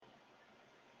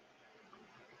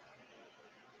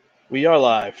We are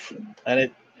live, and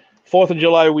it 4th of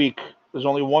July week. There's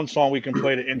only one song we can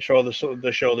play to intro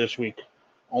the show this week.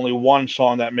 Only one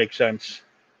song that makes sense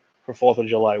for 4th of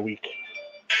July week.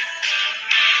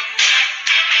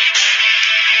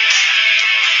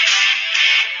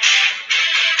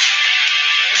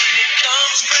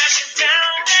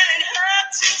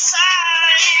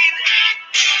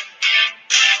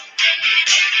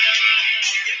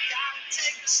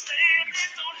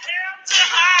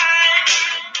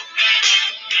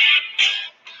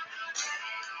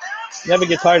 Never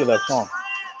get tired of that song.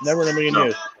 Never in a million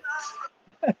years.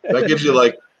 That gives you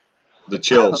like the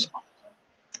chills.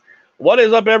 What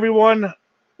is up, everyone?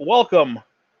 Welcome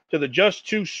to the Just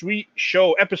Too Sweet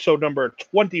Show, episode number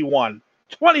 21.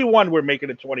 21, we're making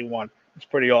it 21. It's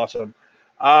pretty awesome.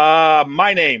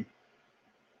 My name,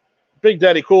 Big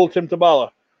Daddy Cool, Tim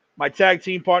Tabala. My tag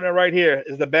team partner right here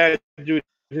is the bad dude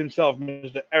himself,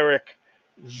 Mr. Eric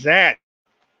Zant.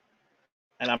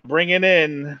 And I'm bringing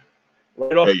in,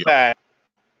 right off the bat,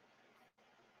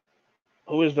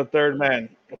 who is the third man?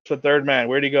 What's the third man?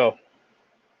 Where'd he go?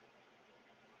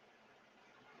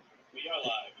 We are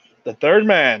live. The third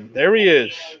man. There he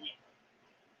is.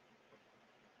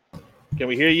 Can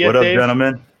we hear you yet, What up, Dave?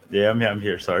 gentlemen? Yeah, I'm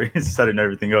here. Sorry. Setting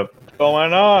everything up. What's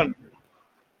going on?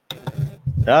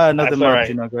 Nothing That's much, all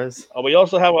right. guys. We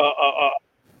also have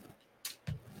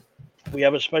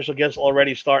a special guest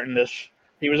already starting this.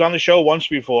 He was on the show once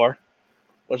before.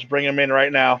 Let's bring him in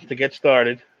right now to get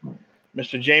started.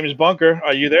 Mr. James Bunker,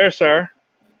 are you there, sir?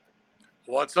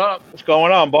 What's up? What's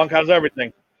going on, Bunk? How's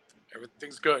everything?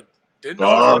 Everything's good. Didn't know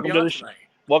I was welcome gonna to be the on tonight.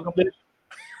 Welcome to.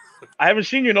 I haven't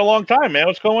seen you in a long time, man.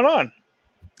 What's going on?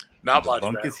 Not much,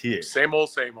 Bunk man. is here. Same old,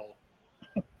 same old.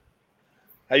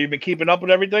 Have you been keeping up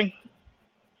with everything?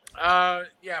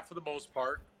 Yeah, for the most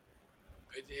part.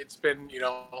 It's been,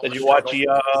 Did you watch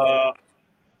the?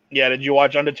 Did you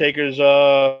watch Undertaker's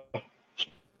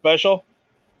special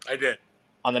I did.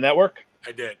 on the network?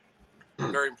 I did.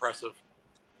 Very impressive.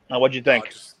 Now, what'd you think?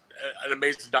 Just an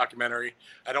amazing documentary.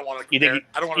 I don't want to You compare. think?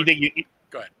 I don't want You to. think you?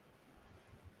 Go ahead.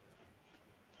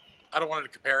 I don't want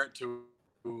to compare it to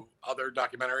other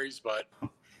documentaries, but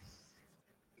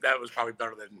that was probably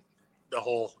better than the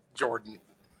whole Jordan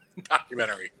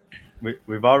documentary.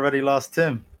 We've already lost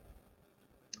Tim.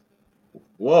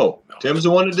 Whoa. Tim's the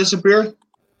one that disappeared?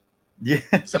 Yeah.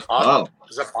 Is that possible?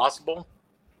 Is that possible?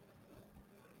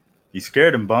 You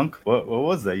scared him, Bunk. What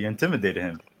was that? You intimidated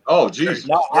him. Oh, geez.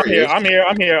 No, I'm here.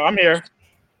 I'm here.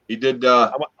 He did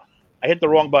I hit the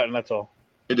wrong button. That's all.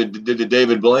 did the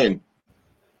David Blaine.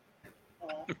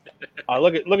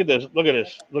 Look at this.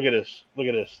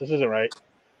 This isn't right.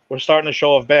 We're starting the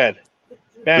show off bad.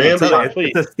 Bambi. Stop,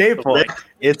 please. It's a staple.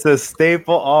 It's a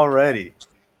staple already.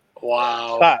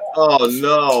 Wow. Stop. Oh,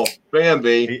 no.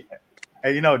 Bambi.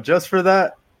 Hey, just for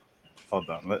that, hold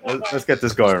on. Let's get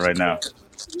this going right now.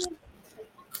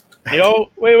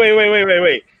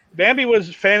 Wait. Bambi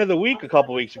was fan of the week a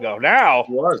couple weeks ago. Now,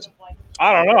 He was.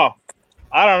 I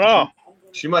don't know.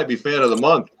 She might be fan of the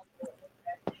month.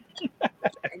 Well,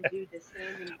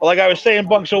 like I was saying,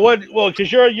 Bunk. So what? Well,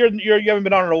 because you haven't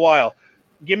been on in a while.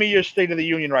 Give me your state of the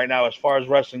union right now as far as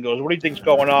wrestling goes. What do you think's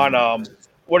going on?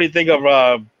 What do you think of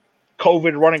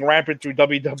COVID running rampant through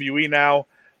WWE now?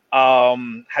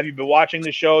 Have you been watching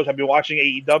the shows? Have you been watching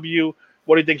AEW?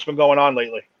 What do you think's been going on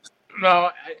lately? No,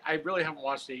 I really haven't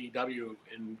watched AEW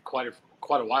in quite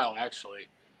a while, actually.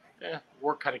 Yeah,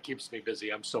 work kind of keeps me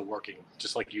busy. I'm still working,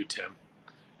 just like you, Tim.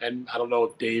 And I don't know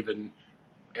if Dave and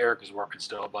Eric is working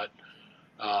still, but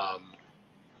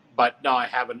no, I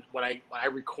haven't. When I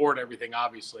record everything,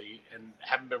 obviously, and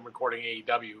haven't been recording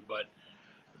AEW, but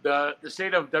the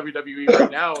state of WWE right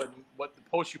now and what the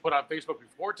post you put on Facebook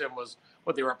before, Tim, was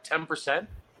what they were up 10%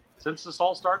 since this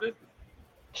all started.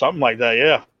 Something like that,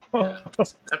 yeah. Yeah,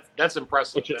 that's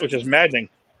impressive. Which is maddening.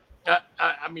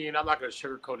 I mean, I'm not going to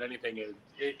sugarcoat anything.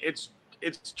 It's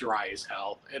dry as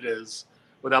hell. It is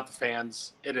without the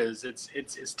fans. It is.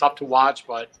 It's tough to watch,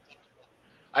 but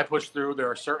I push through.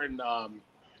 There are certain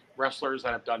wrestlers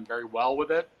that have done very well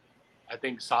with it. I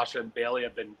think Sasha and Bailey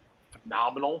have been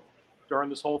phenomenal during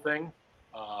this whole thing.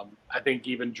 I think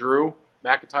even Drew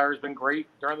McIntyre has been great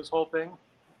during this whole thing.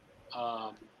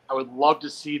 I would love to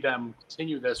see them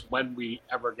continue this when we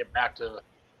ever get back to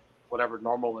whatever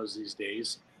normal is these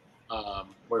days,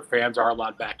 where fans are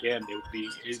allowed back in.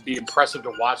 It'd be impressive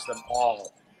to watch them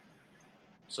all.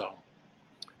 So,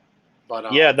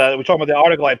 but Yeah, we're talking about the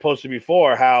article I posted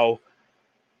before, how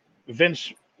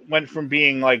Vince went from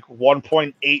being like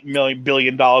 $1.8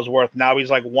 billion worth. Now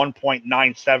he's like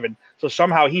 1.97. So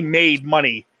somehow he made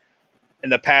money in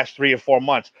the past 3 or 4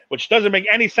 months, which doesn't make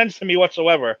any sense to me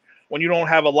whatsoever when you don't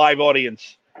have a live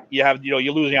audience you have you're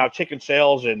losing out ticket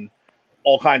sales and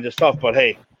all kinds of stuff. But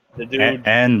hey, the dude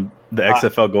and the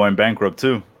XFL going bankrupt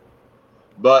too.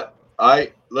 But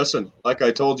listen, like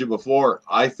I told you before,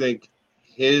 I think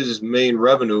his main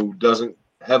revenue doesn't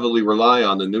heavily rely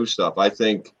on the new stuff. I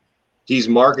think he's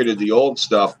marketed the old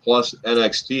stuff plus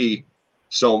NXT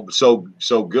so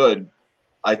good.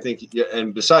 I think,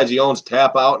 and besides, he owns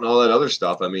Tap Out and all that other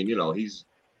stuff. I mean, he's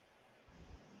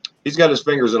got his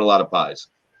fingers in a lot of pies.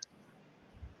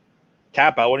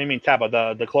 Tap Out? What do you mean Tap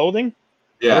Out? The clothing?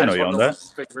 Yeah, I didn't know you owned that.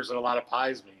 Fingers and a lot of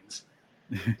pies means.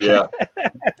 Yeah.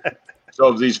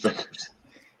 So these fingers.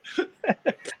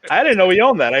 I didn't know he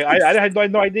owned that. I had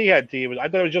no idea he had team. I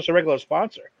thought it was just a regular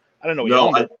sponsor. I didn't know he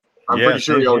owned it. I'm pretty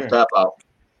sure he owns Tap Out.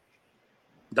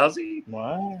 Does he?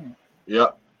 Wow. Yeah.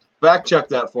 Fact check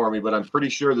that for me, but I'm pretty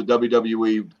sure the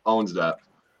WWE owns that.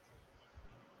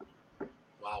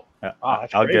 Wow.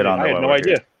 I'll get on that. I had no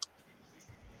idea.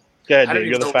 Go ahead, Dave.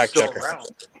 You're the fact checker.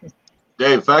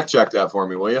 Dave, fact check that for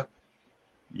me, will you?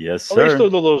 Yes, Well, they sir. still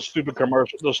do those stupid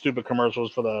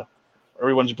commercials for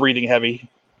everyone's breathing heavy.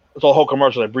 It's a whole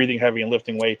commercial like breathing heavy and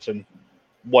lifting weights and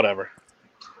whatever.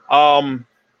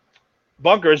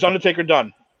 Bunker, is Undertaker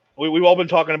done? We've all been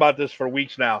talking about this for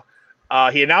weeks now.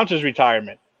 He announced his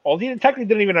retirement. Well, he technically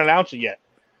didn't even announce it yet.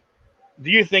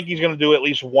 Do you think he's going to do at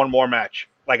least one more match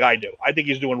like I do? I think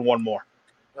he's doing one more.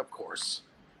 Of course.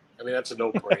 I mean, that's a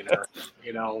no-brainer,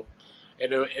 and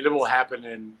it will happen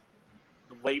in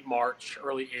late March,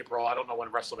 early April. I don't know when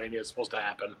WrestleMania is supposed to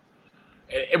happen.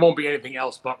 It won't be anything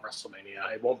else but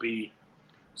WrestleMania. It won't be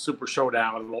Super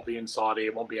Showdown. It won't be in Saudi.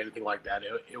 It won't be anything like that.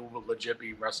 It will legit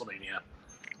be WrestleMania.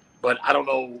 But I don't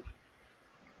know,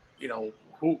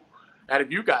 who out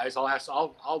of you guys.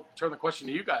 I'll turn the question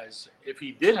to you guys. If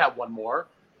he did have one more,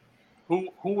 who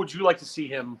would you like to see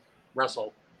him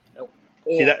wrestle?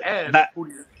 Who do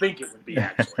you think it would be?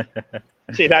 Actually,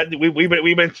 see that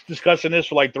we've been discussing this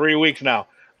for like 3 weeks now.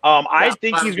 I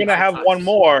think he's going to have one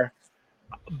more,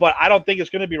 but I don't think it's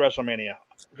going to be WrestleMania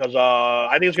because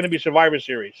I think it's going to be Survivor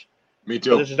Series. Me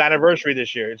too. This is anniversary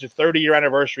this year. It's a 30-year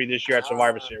anniversary this year at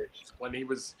Survivor Series. When he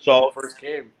was first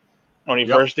came. When he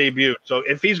first debuted. So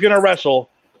if he's going to wrestle,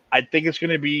 I think it's going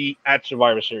to be at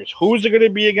Survivor Series. Who's it going to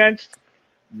be against?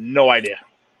 No idea.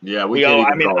 Yeah, we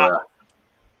can't even call that.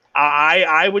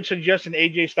 I would suggest an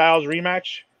AJ Styles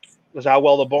rematch because how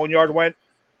well the Boneyard went.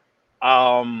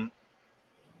 And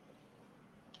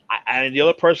the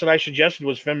other person I suggested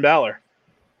was Finn Balor.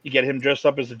 You get him dressed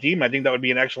up as the Demon. I think that would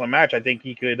be an excellent match. I think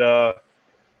he could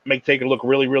make Taker look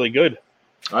really, really good.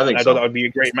 I thought that would be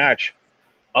a great match.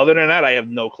 Other than that, I have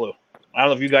no clue. I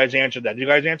don't know if you guys answered that. Did you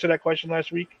guys answer that question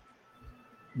last week?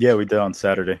 Yeah, we did on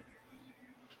Saturday.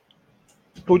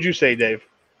 Who'd you say, Dave?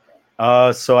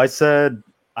 So I said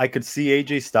I could see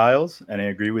AJ Styles, and I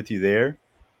agree with you there,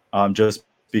 just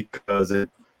because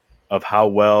of how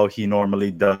well he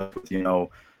normally does,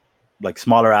 like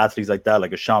smaller athletes like that,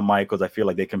 like a Shawn Michaels. I feel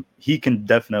like he can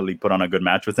definitely put on a good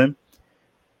match with him.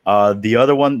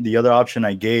 The other option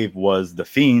I gave was The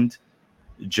Fiend,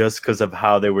 just because of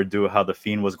how The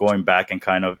Fiend was going back and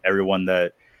kind of everyone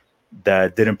that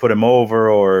didn't put him over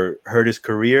or hurt his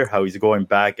career, how he's going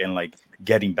back and like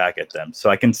getting back at them.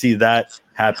 So I can see that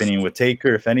happening with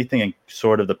Taker, if anything, and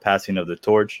sort of the passing of the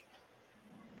torch.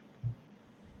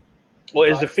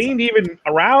 Well, is The Fiend even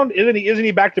around? Isn't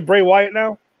he back to Bray Wyatt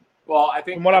now? Well, I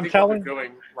think from what I'm telling, what they're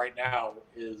doing right now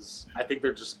is I think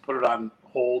they're just put it on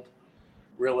hold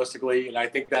realistically, and I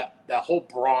think that whole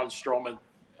Braun Strowman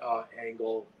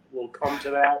angle will come to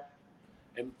that.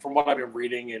 And from what I've been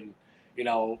reading, and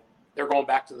they're going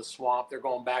back to the swamp, they're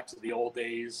going back to the old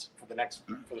days for the next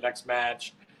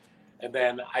match, and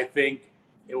then I think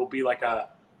it will be like a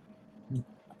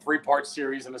 3-part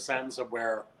series in a sense of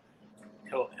where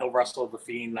he'll wrestle The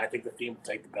Fiend, and I think The Fiend will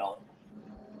take the belt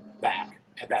back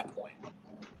at that point.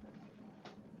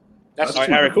 That's all right,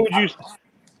 Eric. Who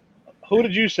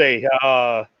did you say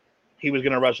he was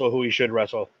going to wrestle? Who he should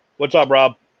wrestle? What's up,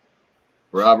 Rob?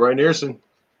 Rob Rynearson.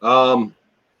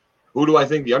 Who do I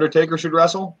think the Undertaker should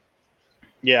wrestle?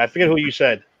 Yeah, I forget who you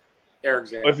said. Eric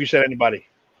Zane. Or if you said anybody.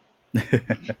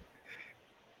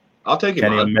 I'll take him.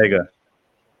 Kenny Omega.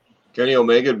 Kenny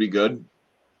Omega would be good.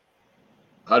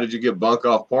 How did you get Bunk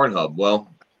off Pornhub? Well,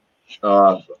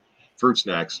 fruit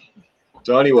snacks.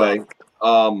 So anyway,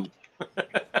 I'm with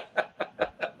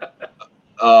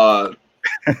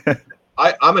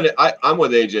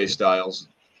AJ Styles.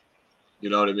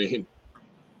 You know what I mean?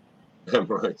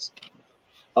 Hemorrhoids.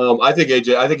 I think he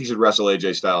should wrestle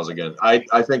AJ Styles again.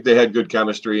 I think they had good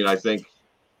chemistry, and I think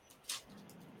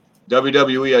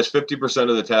WWE has 50%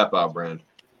 of the Tap Out brand.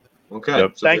 Okay.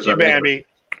 Yep. So thank you, Bambi.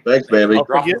 Thanks, Bambi.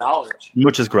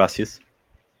 Muchas gracias.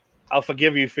 I'll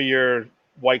forgive you for your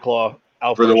White Claw.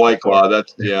 For the White Claw,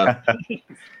 that's yeah.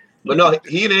 But no,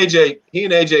 he and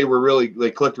AJ were really,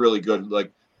 they clicked really good.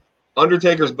 Like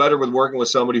Undertaker's better with working with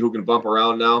somebody who can bump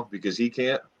around now because he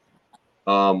can't.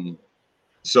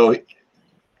 So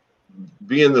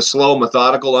being the slow,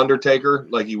 methodical Undertaker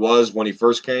like he was when he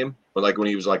first came, but like when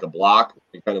he was like a block,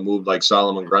 he kind of moved like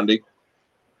Solomon Grundy,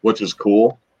 which was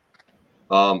cool.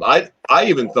 I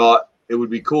even thought it would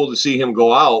be cool to see him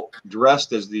go out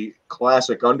dressed as the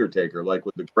classic Undertaker, like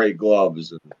with the gray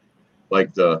gloves and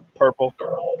like the purple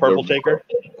Taker,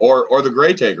 or the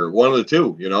gray Taker, one of the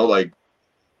two. You know, like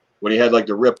when he had like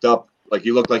the ripped up, like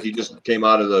he looked like he just came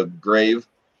out of the grave.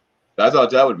 I thought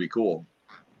that would be cool.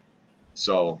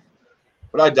 So,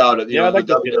 but I doubt it. You know, the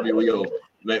WWE will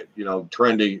make,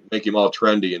 make him all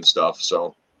trendy and stuff.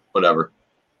 So, whatever.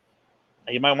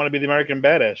 He might want to be the American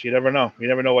Badass. You never know. You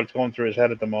never know what's going through his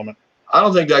head at the moment. I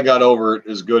don't think that got over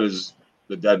as good as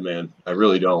the Dead Man. I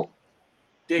really don't.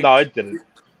 Dave, no, it didn't.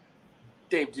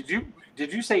 Dave,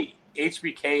 did you say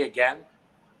HBK again?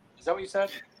 Is that what you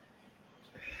said?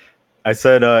 I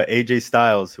said AJ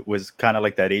Styles was kind of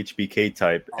like that HBK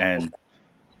type, and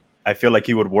I feel like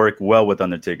he would work well with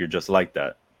Undertaker just like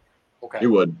that. Okay, he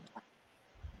would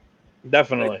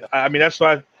definitely. I mean, that's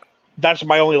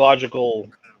my only logical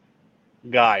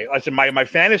guy. I said my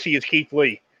fantasy is Keith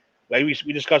Lee. Like we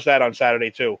discussed that on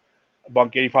Saturday too.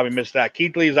 Bunky, you probably missed that.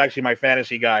 Keith Lee is actually my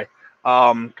fantasy guy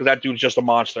because that dude's just a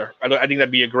monster. I think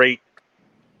that'd be a great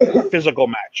physical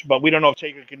match, but we don't know if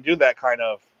Taker can do that kind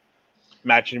of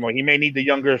match anymore. He may need the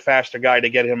younger, faster guy to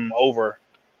get him over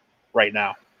right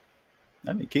now.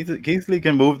 I mean, Keith Lee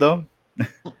can move though.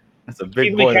 That's a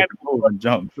big boy that can move and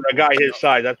jump. For a guy his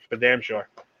size, that's for damn sure.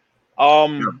 All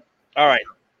right.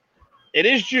 It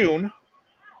is June.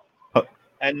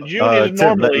 And June is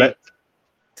Tim, normally.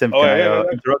 Tim, can I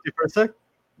interrupt you for a sec?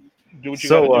 Do what you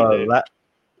gotta do,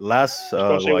 last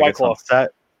on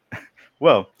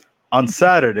on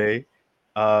Saturday,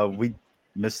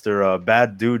 Mr.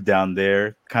 Bad Dude down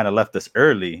there kind of left us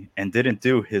early and didn't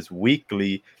do his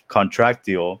weekly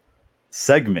contractual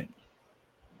segment.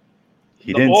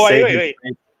 He didn't say. Wait.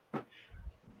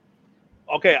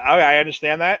 Okay, I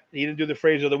understand that. He didn't do the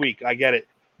phrase of the week. I get it.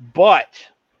 But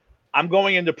I'm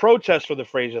going into protest for the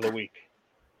phrase of the week.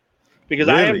 Because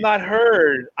really? I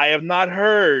have not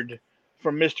heard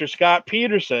from Mr. Scott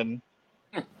Peterson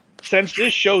since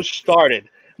this show started.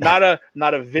 Not a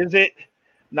visit,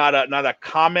 not a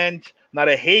comment, not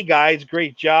a hey guys,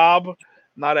 great job,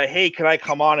 not a hey, can I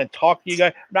come on and talk to you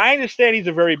guys? Now, I understand he's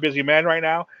a very busy man right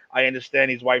now. I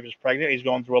understand his wife is pregnant. He's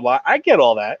going through a lot. I get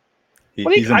all that.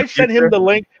 But I send him the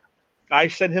link. I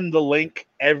send him the link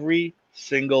every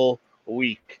single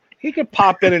week. He could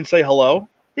pop in and say hello.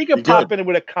 He could pop in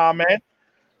with a comment.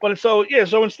 But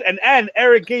and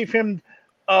Eric gave him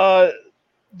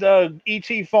the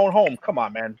ET phone home. Come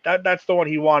on, man. That's the one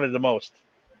he wanted the most.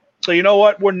 So you know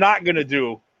what? We're not going to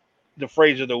do the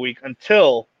phrase of the week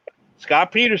until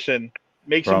Scott Peterson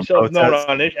makes himself known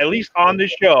on this, at least on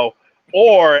this show,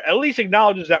 or at least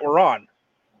acknowledges that we're on.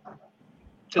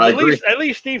 At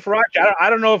least Steve Faraci. I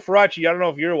don't know if Faraci. I don't know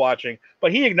if you're watching,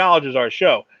 but he acknowledges our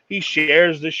show. He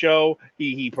shares the show.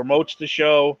 He promotes the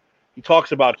show. He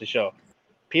talks about the show.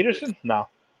 Peterson? No.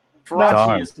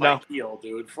 Faraci is my heel,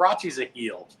 dude. Faraci's a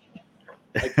heel.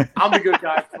 Like, I'm the good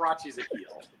guy. Faraci's a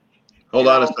heel. Hold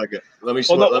on a second. Let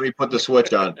me put the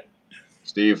switch on.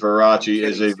 Steve Faraci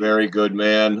is a very good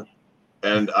man,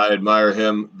 and I admire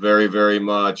him very, very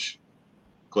much.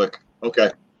 Click.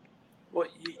 Okay. Well,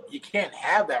 you can't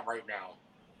have that right now.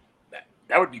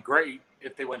 That would be great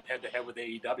if they went head to head with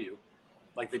AEW,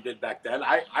 like they did back then.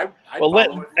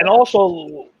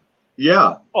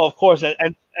 Yeah. Oh, of course,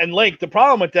 and Link. The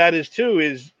problem with that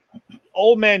is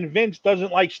old man Vince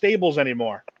doesn't like stables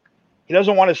anymore. He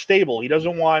doesn't want a stable. He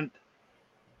doesn't want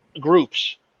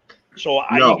groups. So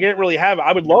you can't really have it.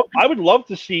 I would love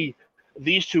to see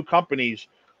these two companies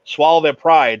swallow their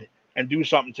pride and do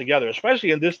something together,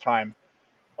 especially in this time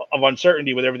of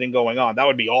uncertainty with everything going on. That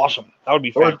would be awesome. That would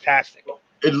be fantastic.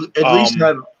 At least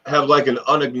have like an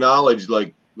unacknowledged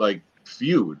like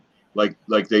feud, like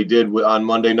they did on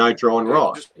Monday Nitro and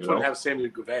Raw. Just wouldn't have Sammy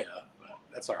Guevara, but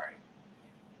that's all right.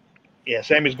 Yeah,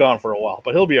 Sammy's gone for a while,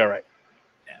 but he'll be all right.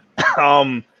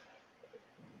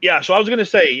 Yeah. So I was gonna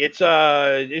say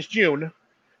it's June.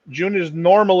 June is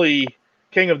normally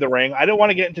King of the Ring. I don't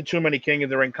want to get into too many King of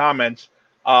the Ring comments.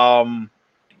 I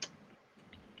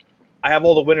have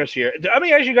all the winners here. Let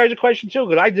me ask you guys a question too,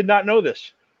 because I did not know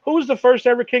this. Who was the first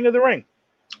ever King of the Ring?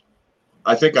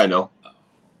 I think I know.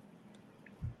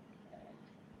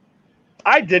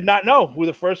 I did not know who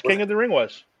the first King of the Ring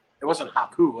was. It wasn't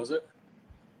Haku, was it?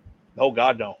 Oh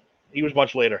God, no. He was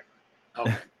much later.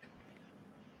 Okay.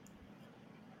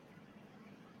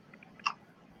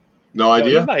 No No,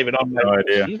 idea. he's not even on my. No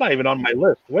idea. He's not even on my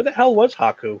list. Where the hell was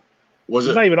Haku? Was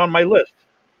He's it? not even on my list.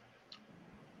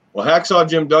 Well, Hacksaw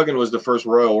Jim Duggan was the first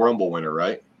Royal Rumble winner,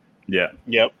 right? Yeah.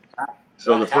 Yep.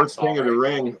 So the first Hacksaw, King of the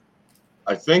right? Ring,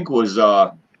 I think, was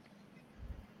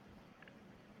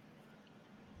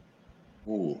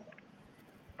ooh,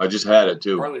 I just had it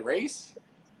too. Harley Race.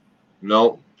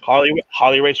 No,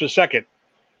 Harley Race was second.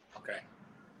 Okay.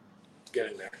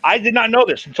 Get in there. I did not know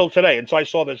this until today, until I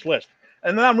saw this list,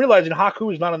 and then I'm realizing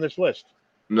Haku is not on this list.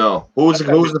 no. Who was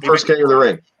Okay. the first King of the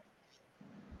Ring?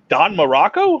 Don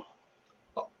Morocco?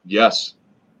 Yes.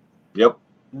 Yep.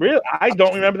 Really? I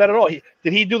don't remember that at all.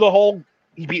 Did he do the whole?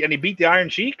 He beat the Iron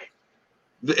Sheik.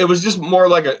 It was just more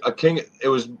like a king. It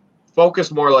was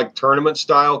focused more like tournament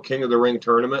style, King of the Ring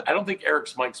tournament. I don't think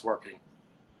Eric's mic's working.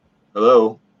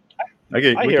 Hello, I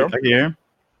hear him. I can hear him.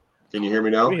 can you hear me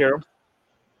now? We hear him.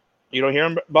 You don't hear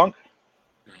him, Bunk?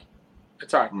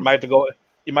 It's all right. You might have to go.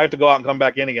 You might have to go out and come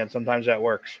back in again. Sometimes that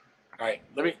works. All right.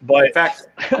 Let me. But- in fact,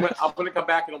 I'm gonna come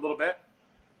back in a little bit.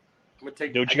 I'm gonna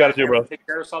take. Do what you I gotta do, bro. Take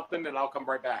care of something, and I'll come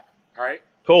right back. All right.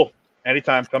 Cool.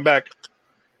 Anytime. Come back.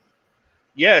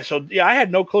 Yeah. So yeah, I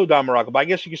had no clue Don Morocco, but I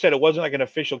guess you said it wasn't like an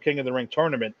official King of the Ring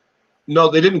tournament. No,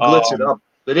 they didn't glitz it Um, up.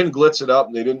 They didn't glitz it up.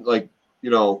 And they didn't they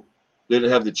didn't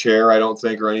have the chair, I don't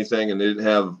think, or anything, and they didn't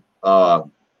have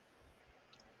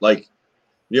like,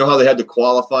 how they had the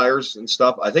qualifiers and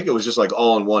stuff. I think it was just like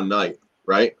all in one night,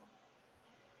 right?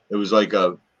 It was like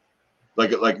a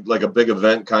big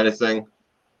event kind of thing,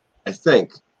 I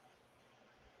think.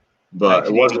 But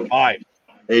it wasn't 1985.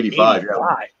 85.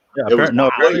 85. Yeah, It was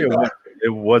apparently way back. it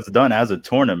was done as a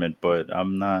tournament, but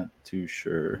I'm not too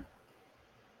sure.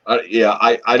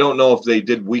 I don't know if they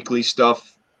did weekly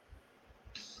stuff.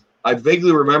 I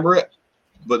vaguely remember it,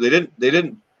 but they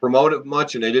didn't promote it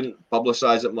much and they didn't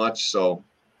publicize it much. So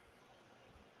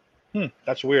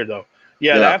That's weird though.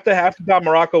 Yeah. Yeah. After Don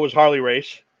Morocco was Harley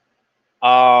Race.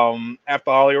 After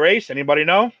Harley Race, anybody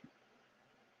know?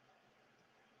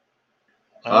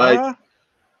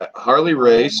 Harley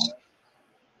Race,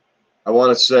 I want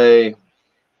to say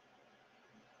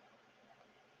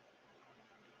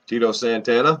Tito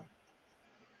Santana.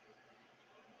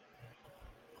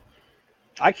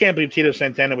 I can't believe Tito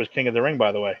Santana was King of the Ring.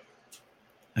 By the way,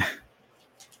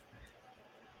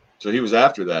 So he was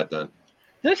after that then.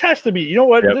 this has to be. You know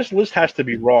what? Yep. This list has to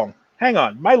be wrong. Hang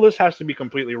on, my list has to be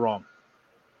completely wrong.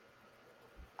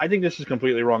 I think this is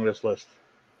completely wrong. This list.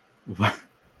 Because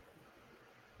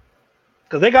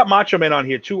they got Macho Man on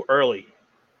here too early.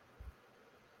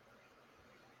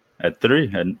 At 3,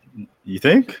 and you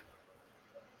think?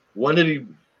 When did he? It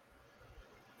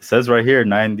says right here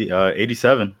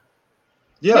 87.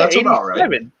 Yeah, that's about right.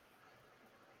 87.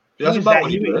 That's about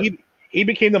what he did. He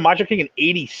became the Macho King in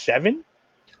 87?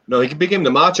 No, he became the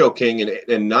Macho King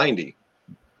in 90,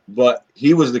 but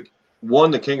he was won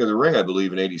the King of the Ring, I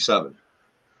believe, in 87.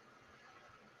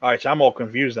 All right, so I'm all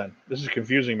confused then. This is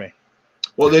confusing me.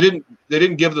 Well, they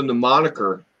didn't give them the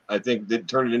moniker. I think they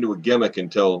turned it into a gimmick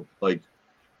until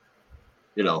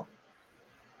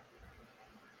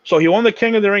So he won the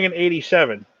King of the Ring in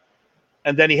 87,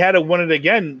 and then he had to win it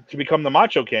again to become the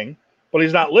Macho King, but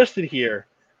he's not listed here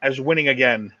as winning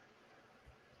again.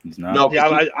 He's not. No.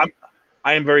 Yeah,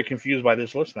 I am very confused by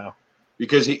this list now.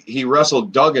 because he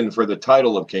wrestled Duggan for the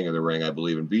title of King of the Ring, I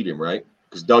believe, and beat him, right?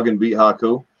 Because Duggan beat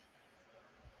Haku.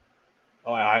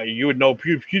 Oh, you would know.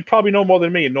 You'd probably know more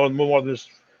than me and know more than this.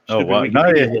 Oh, stupid wow. No,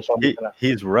 Wikipedia list on the he, internet.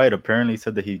 he's right. Apparently, he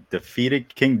said that he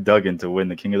defeated King Duggan to win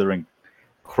the King of the Ring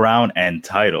crown and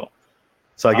title.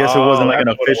 So I guess it wasn't like an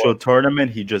that's what it official was.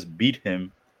 tournament. He just beat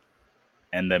him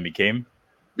and then became.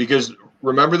 Because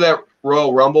remember that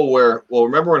Royal Rumble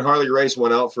remember when Harley Race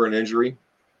went out for an injury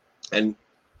and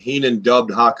Heenan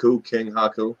dubbed Haku King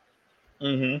Haku?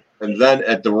 Mm-hmm. And then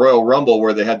at the Royal Rumble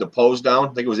where they had the pose down,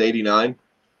 I think it was 89,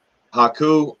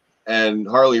 Haku and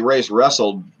Harley Race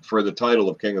wrestled for the title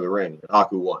of King of the Ring.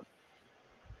 Haku won.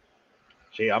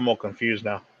 See, I'm all confused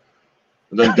now.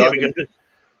 And then Yeah, Duggan, because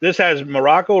this has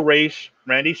Morocco Race,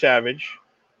 Randy Savage,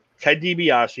 Ted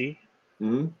DiBiase,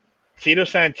 mm-hmm, Tito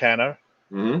Santana,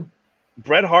 mm-hmm,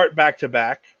 Bret Hart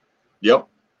back-to-back, yep,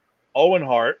 Owen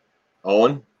Hart,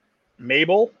 Owen,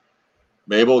 Mabel,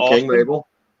 King Austin. Mabel,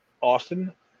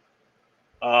 Austin,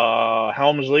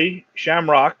 Helmsley,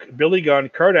 Shamrock, Billy Gunn,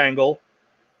 Kurt Angle,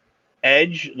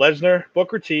 Edge, Lesnar,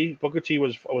 Booker T. Booker T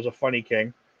was a funny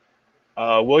king.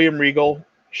 William Regal,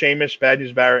 Sheamus, Bad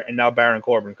News Barrett, and now Baron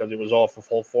Corbin because it was all for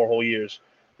 4 whole years.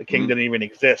 The king Mhm. didn't even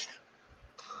exist.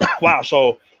 Wow.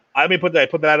 So I put that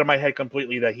out of my head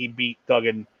completely that he beat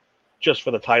Duggan just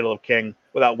for the title of king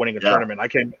without winning a tournament. I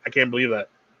can't believe that.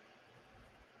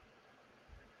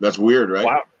 That's weird, right?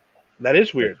 Wow, that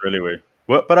is weird. It's really weird.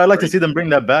 Well, but I'd like to see them bring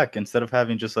that back instead of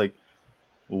having just like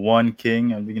one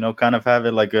king, and kind of have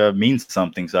it like means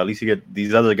something. So at least you get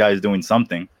these other guys doing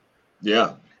something.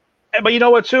 Yeah. But you know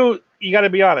what, too? You got to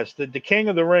be honest. The King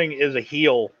of the Ring is a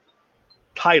heel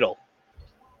title.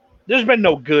 There's been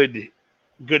no good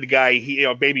guy,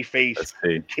 babyface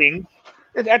king.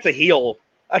 That's a heel.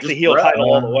 That's a heel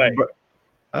title all the way.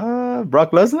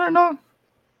 Brock Lesnar, no.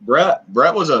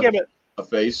 Brett was a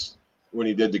face when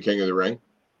he did the King of the Ring.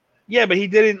 Yeah, but he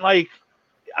didn't like.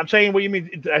 I'm saying what you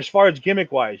mean as far as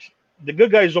gimmick wise. The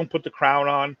good guys don't put the crown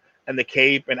on and the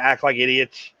cape and act like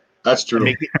idiots. That's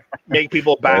true. Make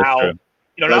people bow.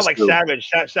 Not like true. Savage.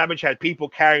 Savage had people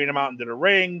carrying him out into the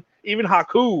ring. Even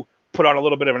Haku put on a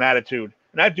little bit of an attitude.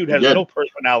 And that dude has no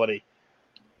personality.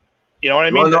 You know what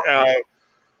I mean? No.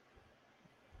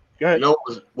 Go ahead. You know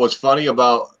what's funny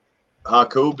about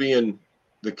Haku being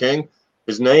the king?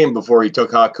 His name before he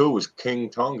took Haku was King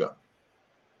Tonga.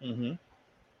 Mm-hmm.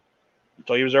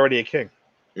 So he was already a king.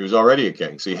 He was already a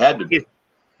king, so he had to be.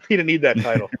 He didn't need that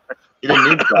title. He didn't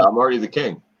need that. I'm already the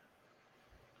king.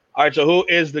 All right, so who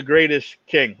is the greatest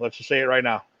king? Let's just say it right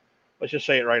now.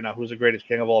 Who's the greatest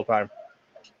king of all time?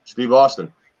 Steve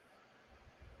Austin.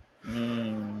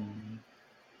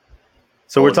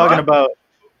 So we're talking about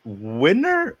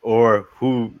winner or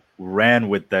who ran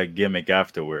with that gimmick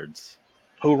afterwards?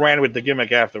 Who ran with the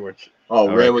gimmick afterwards?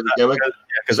 Ran with the gimmick?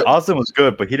 Because Austin was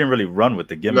good, but he didn't really run with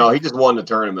the gimmick. No, he just won the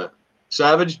tournament.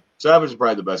 Savage is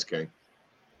probably the best king.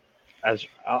 As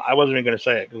I wasn't even going to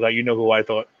say it because you know who I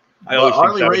thought.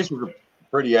 Harley Race was a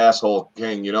pretty asshole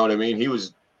king. You know what I mean? He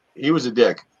was a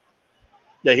dick.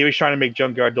 Yeah, he was trying to make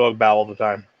Junkyard Dog bow all the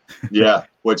time. Yeah,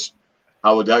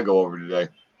 how would that go over today?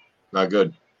 Not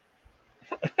good.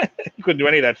 He couldn't do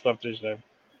any of that stuff this time.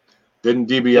 Didn't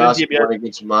DiBiase win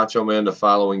against Macho Man the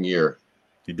following year?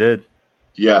 He did.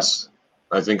 Yes,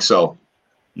 I think so.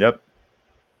 Yep.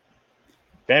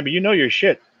 Bambi, you know your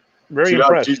shit. Very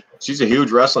impressed. She's a huge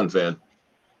wrestling fan.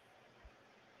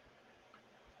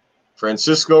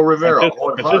 Francisco Rivera.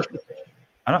 Owen Hart.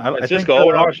 Francisco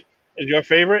Owen Hart is your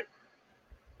favorite?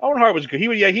 Owen Hart was good.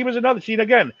 He was another. See,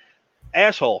 again,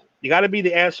 asshole. You got to be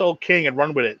the asshole king and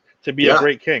run with it to be a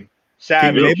great king.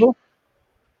 Savage. Mabel?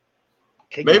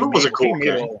 Mabel was a cool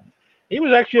king. He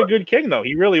was actually a good king, though.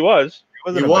 He really was.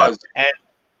 He was.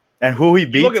 And who he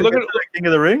beat look at the King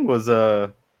of the Ring was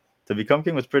to become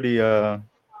king was pretty good.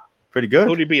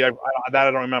 Who did he beat? I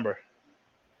don't remember.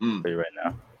 I'll tell you right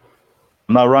now.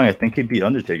 I'm not wrong. I think he beat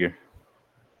Undertaker.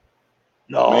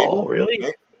 No,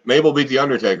 really? Mabel beat the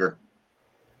Undertaker.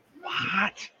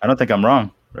 What? I don't think I'm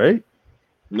wrong, right?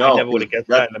 No, I never would have guessed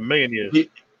that in a million years.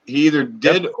 He either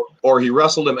did or he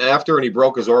wrestled him after, and he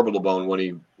broke his orbital bone when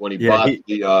he botched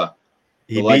the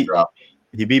leg drop.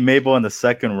 He beat Mabel in the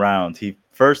second round. He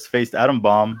first faced Adam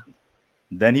Bomb,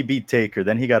 then he beat Taker,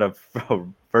 then he got a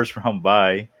first round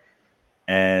bye,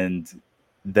 and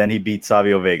then he beat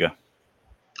Savio Vega.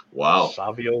 Wow.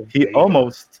 Savio He Vega.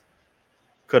 almost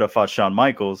could have fought Shawn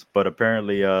Michaels, but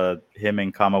apparently him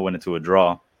and Kama went into a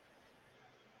draw.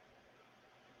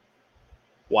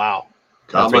 Wow.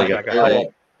 Kama, Like a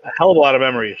hell of a lot of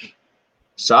memories.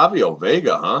 Savio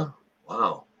Vega, huh?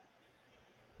 Wow.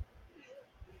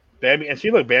 Bambi, and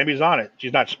see, look, Bambi's on it.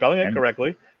 She's not spelling it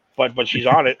correctly, but she's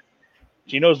on it.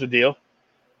 She knows the deal.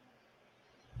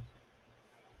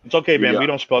 It's okay, Bambi. We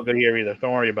don't spell good here either.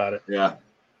 Don't worry about it. Yeah.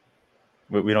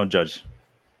 We don't judge.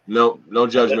 No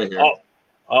judgment here.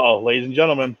 Oh, ladies and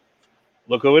gentlemen,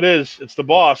 look who it is. It's the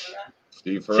boss.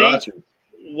 Steve Faraci. See,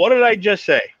 what did I just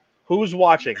say? Who's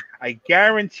watching? I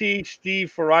guarantee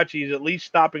Steve Faraci is at least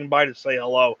stopping by to say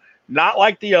hello. Not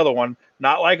like the other one.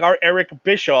 Not like our Eric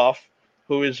Bischoff,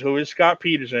 who is Scott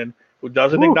Peterson, who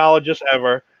doesn't acknowledge us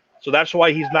ever. So that's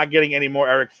why he's not getting any more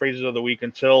Eric Phrases of the Week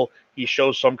until he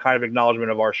shows some kind of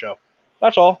acknowledgement of our show.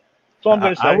 That's all. That's all I'm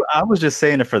going to say. I was just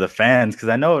saying it for the fans because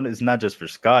I know it's not just for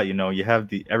Scott. You know, you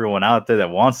have everyone out there that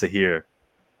wants to hear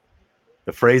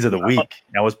the phrase of the week.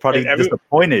 I was probably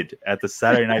disappointed at the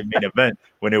Saturday Night Main Event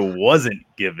when it wasn't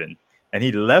given, and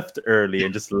he left early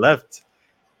and just left,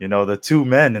 the two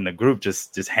men in the group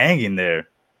just hanging there.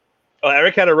 Well,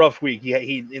 Eric had a rough week.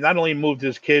 He not only moved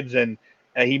his kids and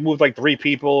he moved like 3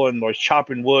 people and was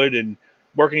chopping wood and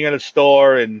working at a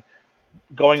store and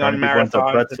going on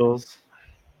marathons. Pretzels.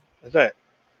 That's it.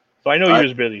 So I know he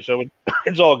was busy, so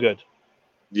it's all good.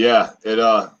 Yeah,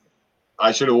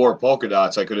 I should have wore polka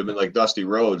dots. I could have been like Dusty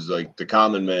Rhodes, like the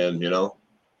common man,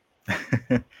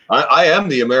 I am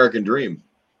the American dream.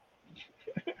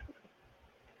 You're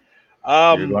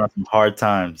going through some hard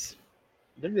times.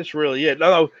 I think that's really it.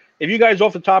 No. If you guys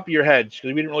off the top of your heads, because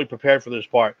we didn't really prepare for this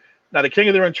part. Now, the King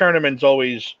of the Ring tournament's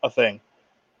always a thing.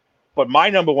 But my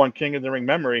number one King of the Ring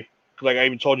memory, because like I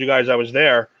even told you guys I was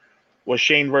there, was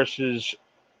Shane versus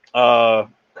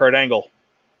Kurt Angle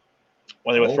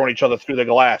when they were throwing each other through the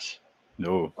glass.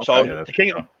 No. So the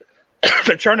King of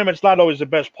the tournament's not always the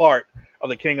best part of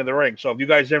the King of the Ring. So if you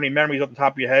guys have any memories off the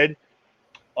top of your head,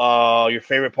 your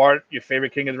favorite part, your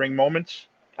favorite King of the Ring moments.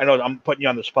 I know I'm putting you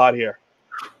on the spot here.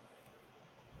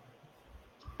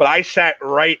 But I sat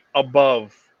right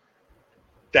above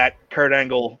that Kurt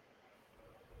Angle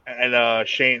and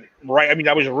Shane. Right, I mean,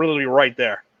 I was literally right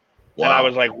there. Wow. And I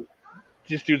was like,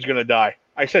 this dude's going to die.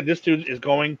 I said, this dude is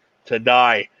going to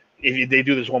die if they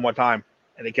do this one more time.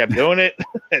 And they kept doing it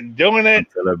and doing it.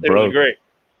 It was great.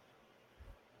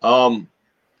 I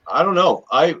don't know.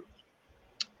 I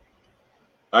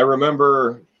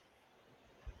remember,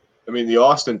 I mean, the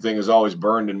Austin thing is always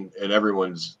burned in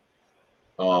everyone's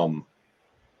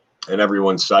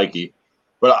psyche.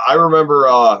 But I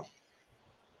remember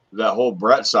that whole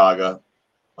Brett saga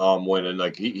when and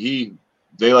like they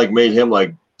like made him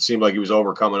like seem like he was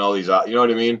overcoming all these, you know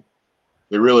what I mean?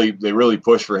 They really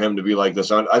pushed for him to be like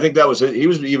this. I think that was it.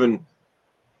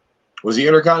 Was he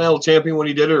Intercontinental Champion when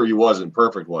he did it, or he wasn't?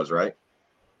 Perfect was, right?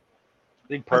 I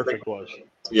think Perfect was.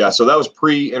 Yeah, so that was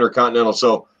pre-Intercontinental.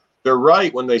 So they're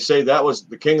right when they say that was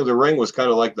the King of the Ring was kind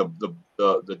of like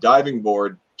the diving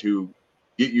board to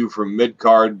get you from mid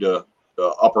card to the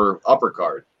upper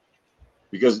card,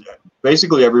 because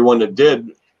basically everyone that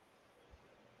did,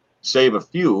 save a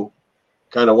few,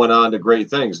 kind of went on to great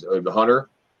things. Hunter,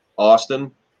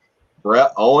 Austin,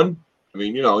 Brett, Owen. I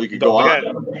mean, you know, you could go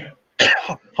on.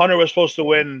 Hunter was supposed to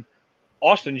win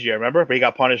Austin's year, remember? But he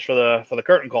got punished for the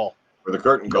curtain call. For the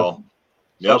curtain call.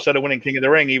 So instead of winning King of the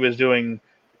Ring, he was doing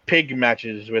pig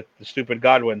matches with the stupid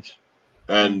Godwins.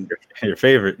 And your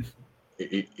favorite.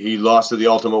 He lost to the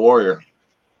Ultimate Warrior.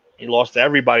 He lost to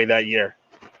everybody that year.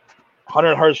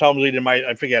 Hunter Hearst Helmsley,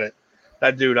 I forget it.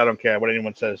 That dude, I don't care what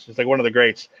anyone says. It's like one of the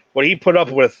greats. What he put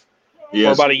up with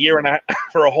for about a year and a half,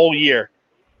 for a whole year,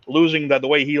 losing the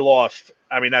way he lost.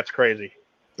 I mean, that's crazy.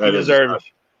 He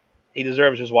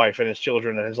deserves his wife and his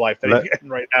children and his life that he's getting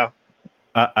right now.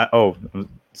 I'm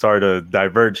sorry to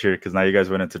diverge here because now you guys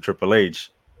went into Triple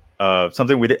H.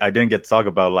 Something I didn't get to talk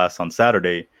about last on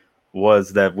Saturday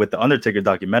was that with the Undertaker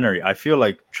documentary, I feel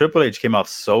like Triple H came out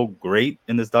so great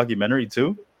in this documentary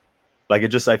too. Like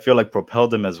I feel like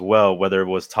propelled him as well, whether it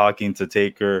was talking to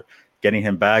Taker, getting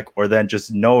him back, or then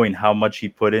just knowing how much he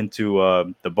put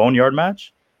into the Boneyard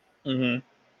match. Mm-hmm.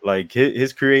 Like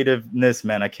his creativeness,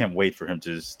 man, I can't wait for him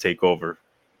to just take over.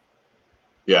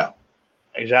 Yeah,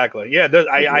 exactly. Yeah,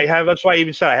 I have. That's why I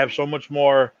even said I have so much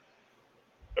more.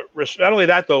 Not only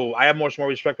that, though, I have much more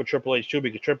respect for Triple H too,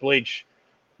 because Triple H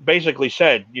basically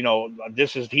said, you know,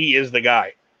 he is the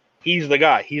guy. He's the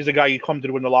guy. He's the guy you come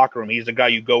to in the locker room. He's the guy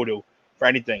you go to for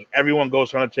anything. Everyone goes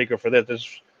to Undertaker for this. This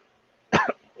is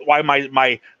why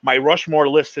my Rushmore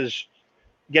list is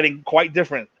getting quite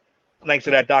different thanks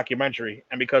to that documentary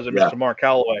and because of Mr. Mark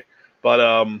Calloway.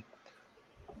 But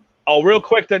real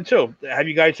quick then too, have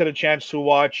you guys had a chance to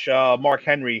watch Mark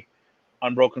Henry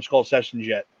on Broken Skull Sessions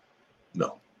yet?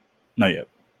 No, not yet.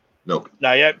 No,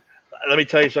 not yet. Let me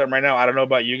tell you something right now. I don't know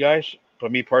about you guys,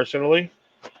 but me personally,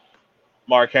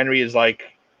 Mark Henry is like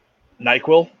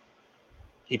NyQuil.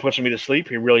 He puts me to sleep.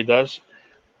 He really does.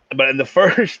 But in the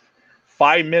first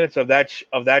 5 minutes of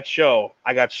that show,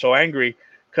 I got so angry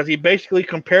because he basically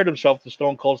compared himself to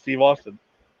Stone Cold Steve Austin.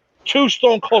 To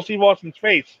Stone Cold Steve Austin's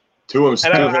face. To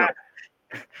himself.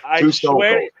 I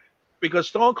swear, because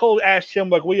Stone Cold asked him,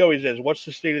 like we always is, what's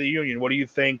the state of the union? What do you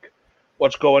think?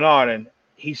 What's going on? And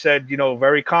he said, you know,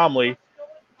 very calmly,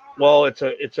 well, it's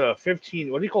a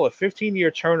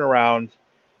 15-year turnaround,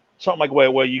 something like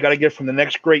where you got to get from the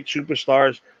next great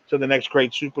superstars to the next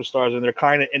great superstars, and they're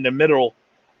kind of in the middle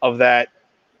of that.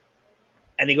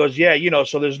 And he goes, yeah, you know,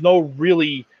 so there's no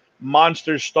really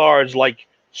monster stars like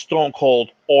Stone Cold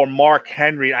or Mark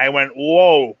Henry. I went,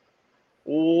 whoa.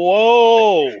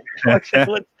 I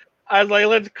was like,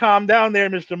 let's calm down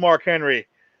there, Mr. Mark Henry.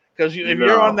 Because if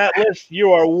you're on that list,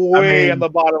 you are way on the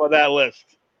bottom of that list.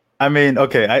 I mean,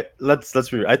 okay, let's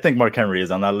be. I think Mark Henry is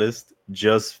on that list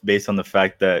just based on the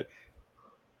fact that,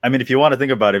 I mean, if you want to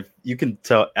think about it, you can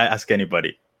ask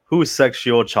anybody who is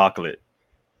Sexual Chocolate,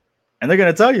 and they're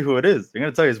gonna tell you who it is. They're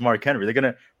gonna tell you it's Mark Henry. They're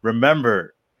gonna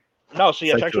remember. No, so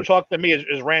yeah, Sexual Chocolate to me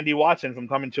is Randy Watson from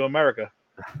Coming to America.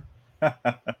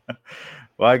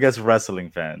 Well, I guess wrestling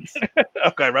fans.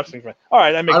 Okay, wrestling fans. All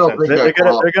right, that makes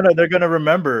sense. They're gonna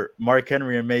remember Mark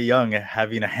Henry and Mae Young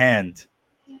having a hand.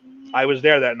 I was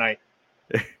there that night.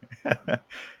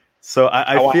 So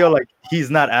I feel like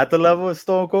he's not at the level of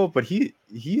Stone Cold, but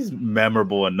he's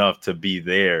memorable enough to be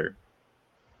there.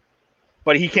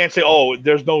 But he can't say, "Oh,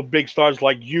 there's no big stars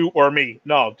like you or me."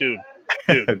 No, dude.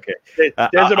 Okay,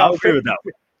 There's about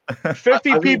 50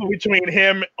 I mean, people between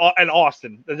him and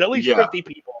Austin. There's at least 50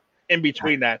 people in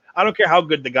between that. I don't care how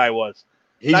good the guy was.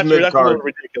 he's That's mid a little card.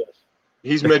 ridiculous.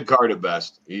 He's mid card at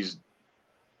best.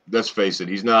 Let's face it,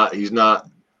 he's not a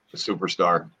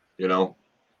superstar, you know.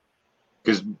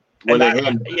 Because when I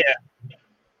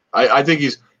think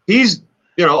he's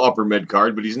upper mid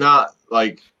card, but he's not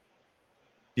like.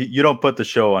 You don't put the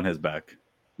show on his back.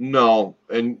 No,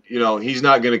 and he's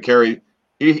not going to carry.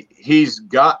 He's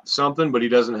got something, but he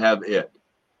doesn't have it.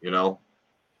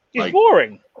 He's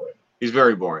boring. He's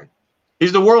very boring.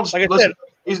 He's the world's. Like I listen, said,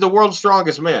 he's the world's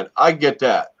strongest man. I get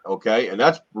that, okay, and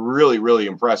that's really, really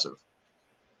impressive.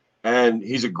 And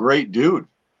he's a great dude,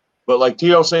 but like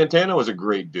Tito Santana was a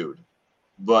great dude,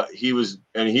 but he was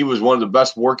one of the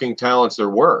best working talents there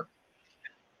were.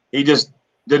 He just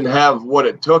didn't have what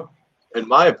it took, in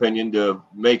my opinion, to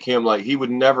make him like he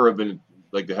would never have been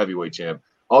like the heavyweight champ.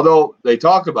 Although they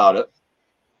talked about it,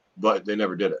 but they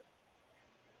never did it.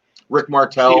 Rick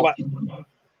Martel,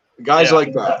 guys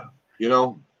like that,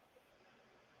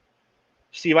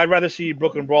 Steve, I'd rather see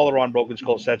Brooklyn Brawler on Broken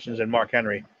Skull Sessions than Mark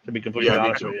Henry, to be completely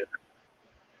honest with you.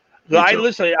 I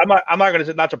listen. I'm not going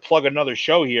to not to plug another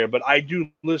show here, but I do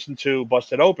listen to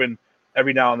Busted Open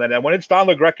every now and then. And when it's Don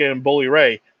LaGreca and Bully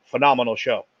Ray, phenomenal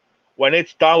show. When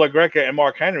it's Don LaGreca and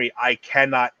Mark Henry, I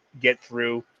cannot get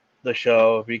through the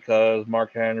show because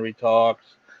Mark Henry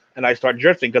talks, and I start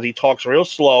drifting because he talks real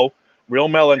slow, real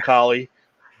melancholy,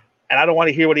 and I don't want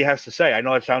to hear what he has to say. I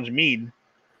know that sounds mean,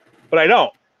 but I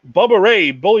don't. Bubba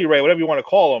Ray, Bully Ray, whatever you want to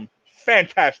call him,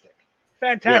 fantastic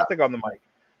on the mic.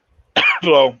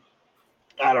 So.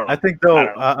 I don't know. I think though,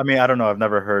 I don't know. I've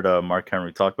never heard Mark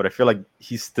Henry talk, but I feel like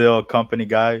he's still a company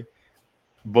guy.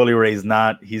 Bully Ray's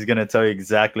not. He's gonna tell you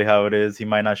exactly how it is. He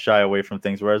might not shy away from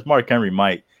things, whereas Mark Henry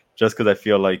might, just because I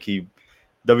feel like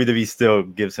WWE still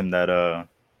gives him that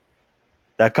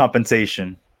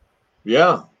compensation.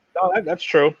 Yeah. No, that's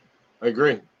true. I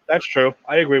agree. That's true.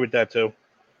 I agree with that too.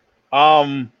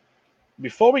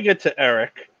 Before we get to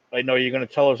Eric, I know you're gonna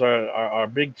tell us our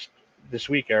big this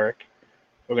week, Eric.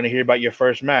 We're going to hear about your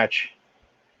first match.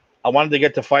 I wanted to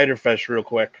get to Fyter Fest real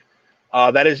quick.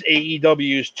 That is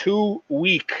AEW's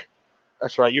 2-week.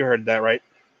 That's right. You heard that right.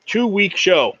 2-week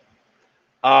show.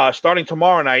 Starting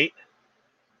tomorrow night.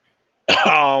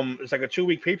 It's like a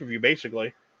 2-week pay-per-view,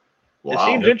 basically. Wow. It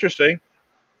seems interesting.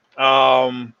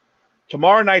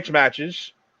 Tomorrow night's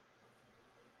matches.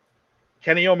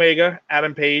 Kenny Omega,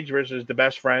 Adam Page versus the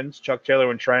Best Friends, Chuck Taylor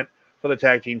and Trent for the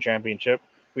Tag Team Championship.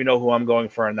 We know who I'm going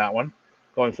for in that one.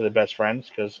 Going for the Best Friends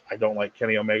because I don't like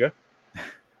Kenny Omega.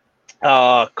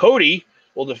 Cody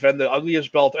will defend the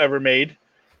ugliest belt ever made,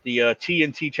 the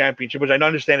TNT Championship, which I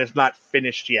understand is not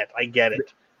finished yet. I get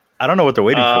it. I don't know what they're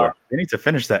waiting for. They need to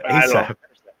finish that ASAP.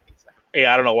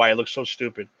 Yeah, I don't know why it looks so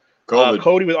stupid.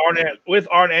 Cody with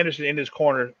Arn Anderson in his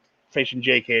corner facing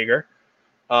Jake Hager.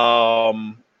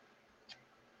 Hikaru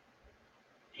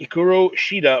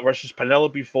Shida versus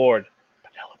Penelope Ford.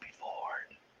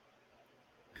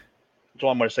 That's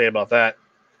all I'm going to say about that.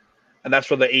 And that's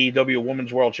for the AEW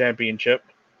Women's World Championship.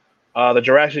 The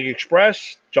Jurassic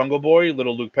Express, Jungle Boy,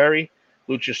 Little Luke Perry,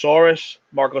 Luchasaurus,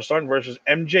 Marco Stunt versus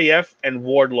MJF and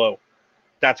Wardlow.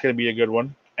 That's going to be a good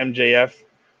one. MJF,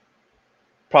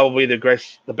 probably the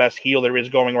best heel there is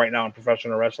going right now in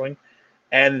professional wrestling.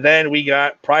 And then we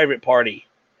got Private Party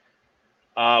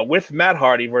with Matt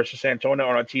Hardy versus Antonio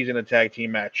Ortiz in a tag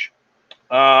team match.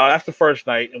 That's the first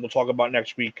night, and we'll talk about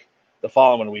next week, the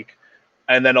following week.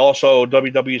 And then also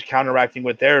WWE is counteracting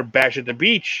with their Bash at the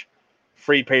Beach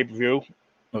free pay-per-view.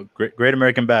 Oh, Great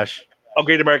American Bash. Oh,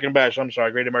 Great American Bash. I'm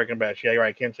sorry, Great American Bash. Yeah, you're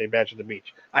right. I can't say Bash at the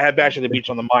Beach. I have Bash at the Beach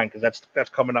on the mind because that's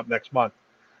coming up next month,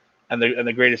 and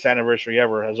the greatest anniversary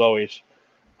ever, as always.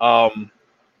 So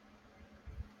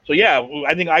yeah,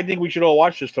 I think we should all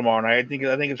watch this tomorrow night. I think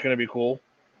it's going to be cool.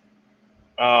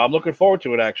 I'm looking forward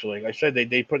to it. Actually, like I said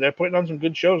they're putting on some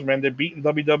good shows, man. They're beating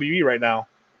WWE right now,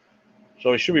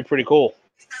 so it should be pretty cool.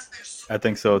 I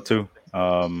think so too.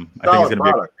 I think it's going to be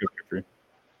a good victory.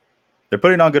 They're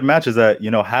putting on good matches that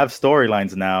have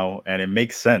storylines now, and it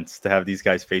makes sense to have these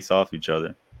guys face off each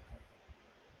other.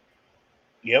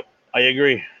 Yep, I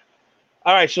agree.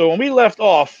 All right, so when we left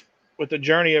off with the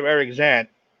journey of Eric Zant,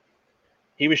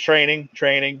 he was training,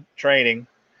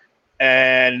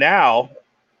 and now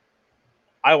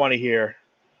I want to hear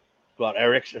about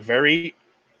Eric's very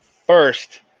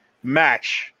first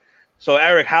match. So,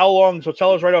 Eric, so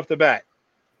tell us right off the bat,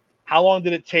 how long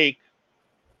did it take?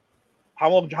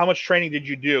 how much training did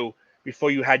you do before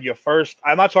you had your first?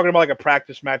 I'm not talking about like a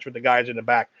practice match with the guys in the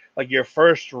back, like your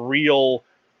first real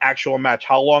actual match.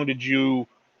 How long did you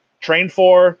train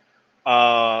for?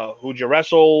 Who'd you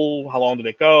wrestle? How long did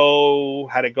it go?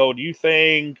 How'd it go? Do you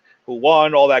think? Who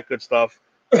won? All that good stuff.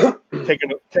 Take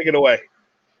it away.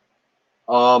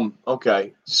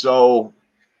 Okay, so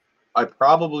I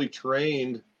probably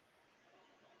trained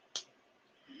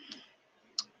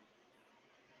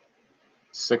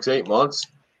 6, 8 months,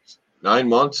 9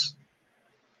 months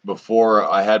before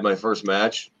I had my first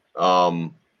match.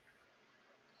 And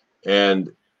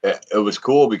it was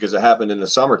cool because it happened in the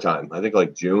summertime, I think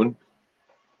like June.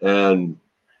 And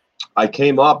I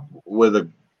came up with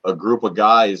a group of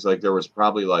guys, like there was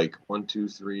probably like 1, 2,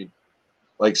 3,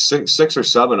 like six or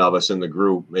seven of us in the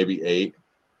group, maybe 8.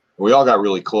 We all got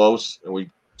really close,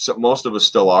 and most of us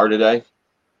still are today.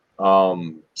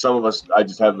 Some of us I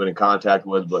just haven't been in contact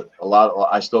with, but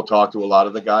I still talk to a lot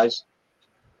of the guys.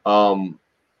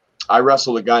 I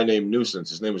wrestled a guy named Nuisance.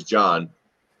 His name was John.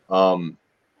 And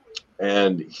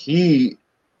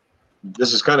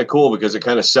this is kind of cool because it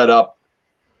kind of set up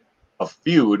a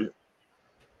feud.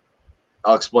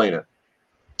 I'll explain it.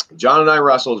 John and I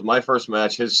wrestled. It was my first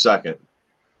match, his second.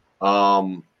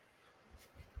 It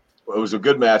was a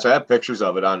good match. I have pictures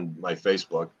of it on my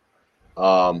Facebook.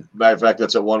 Matter of fact,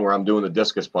 that's the one where I'm doing the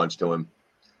discus punch to him.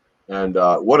 And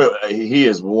he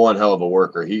is one hell of a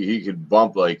worker. He could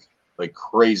bump like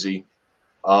crazy.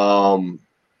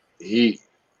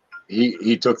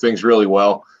 He took things really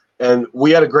well, and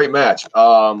we had a great match.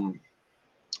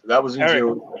 That was in Eric,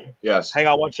 June. Yes. Hang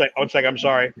on one sec. I'm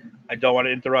sorry. I don't want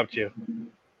to interrupt you,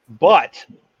 but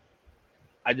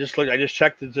I just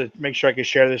checked to make sure I can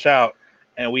share this out,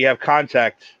 and we have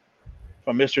contact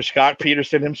from Mr. Scott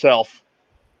Peterson himself.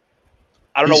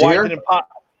 I don't know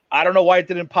why it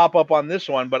didn't pop up on this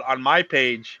one, but on my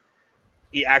page,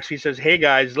 he actually says, "Hey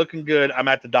guys, looking good. I'm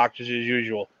at the doctor's as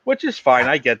usual," which is fine.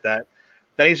 I get that.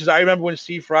 Then he says, "I remember when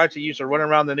Steve Frazzi used to run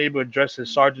around the neighborhood dressed as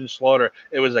Sergeant Slaughter.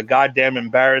 It was a goddamn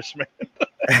embarrassment."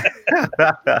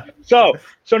 So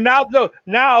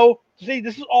now, see,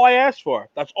 this is all I asked for.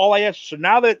 That's all I asked. So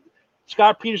now that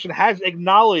Scott Peterson has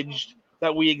acknowledged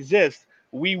that we exist,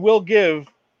 we will give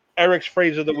Eric's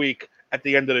phrase of the week at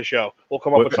the end of the show. We'll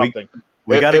come up with something.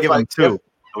 We got to give him 2.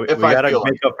 We got to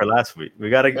make up for last week. We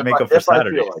got to make up for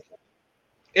Saturday.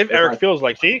 If Eric feels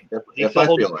like, see,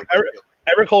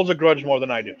 Eric holds a grudge more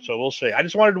than I do, so we'll see. I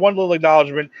just wanted one little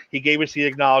acknowledgement. He gave us the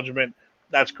acknowledgement.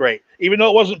 That's great. Even though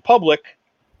it wasn't public,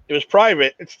 it was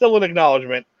private, it's still an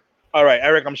acknowledgement. All right,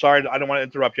 Eric, I'm sorry. I don't want to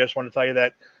interrupt you. I just want to tell you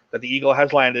that the Eagle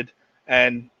has landed,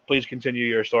 and please continue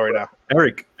your story now.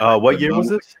 Eric, what year was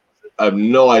this? I have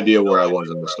no idea where I was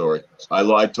in the story.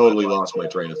 I totally lost my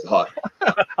train of thought.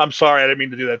 I'm sorry. I didn't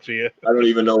mean to do that to you. I don't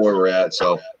even know where we're at.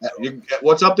 So,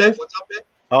 what's up, Dave?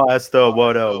 Oh, that's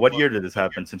what year did this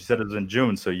happen? Since you said it was in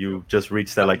June, so you just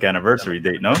reached that like anniversary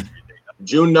date, no?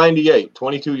 June 98,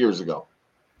 22 years ago.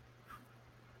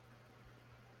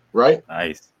 Right?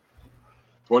 Nice.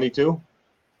 22?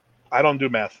 I don't do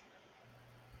math.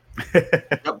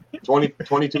 Yep,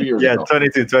 22 years ago. Yeah,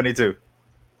 22.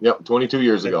 Yep, 22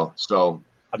 years ago. So,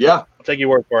 yeah. I'll take your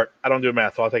word for it. I don't do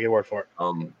math, so I'll take your word for it.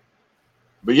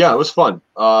 But yeah, it was fun.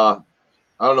 I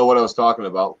don't know what I was talking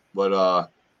about, but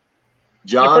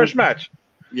John. Your first match.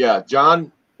 Yeah,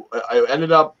 John. I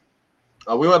ended up.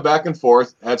 We went back and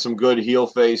forth. Had some good heel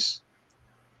face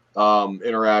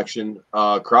interaction.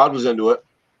 Crowd was into it.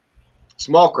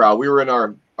 Small crowd. We were in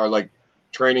our like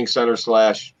training center /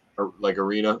 like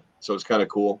arena, so it's kind of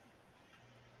cool.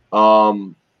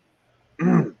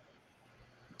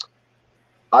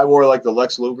 I wore like the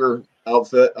Lex Luger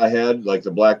outfit I had, like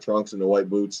the black trunks and the white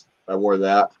boots. I wore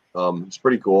that. It's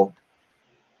pretty cool.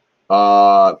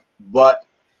 But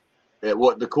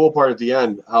what the cool part at the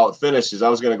end, how it finished, is I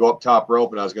was going to go up top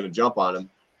rope and I was going to jump on him.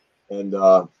 And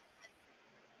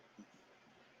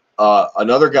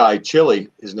another guy, Chili,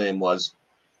 his name was,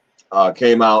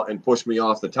 came out and pushed me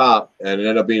off the top, and it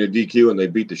ended up being a DQ, and they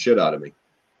beat the shit out of me.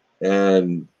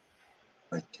 And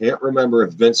I can't remember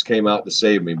if Vince came out to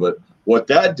save me, but what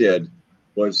that did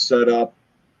was set up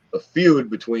a feud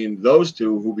between those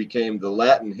two, who became the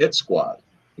Latin Hit Squad,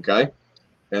 okay?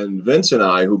 And Vince and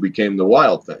I, who became the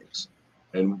Wild Things.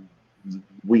 And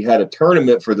we had a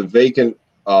tournament for the vacant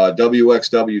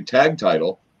WXW tag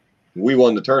title. We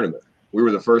won the tournament. We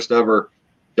were the first ever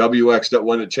WXW,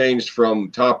 when it changed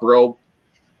from Top Rope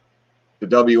to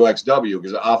WXW,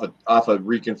 because Alpha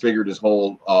reconfigured his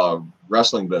whole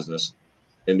wrestling business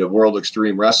into World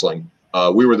Extreme Wrestling.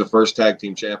 We were the first tag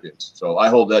team champions. So I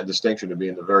hold that distinction to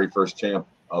being the very first champ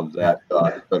of that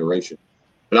federation.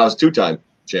 And I was 2-time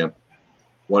champ.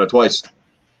 Won it twice.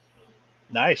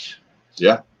 Nice.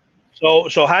 Yeah.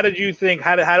 So how did you think?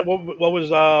 What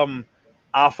was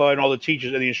Alpha and all the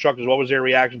teachers and the instructors? What was their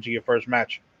reaction to your first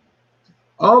match?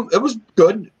 It was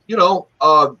good.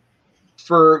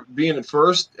 For being at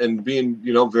first and being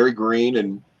very green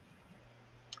and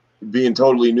being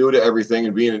totally new to everything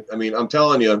and I'm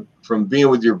telling you, from being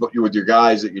with your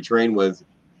guys that you train with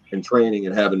and training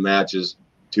and having matches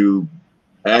to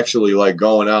actually like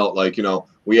going out, like,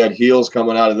 we had heels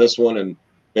coming out of this one and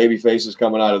baby faces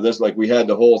coming out of this. Like we had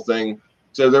the whole thing.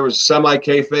 So there was semi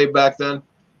kayfabe back then.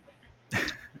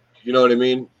 You know what I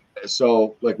mean?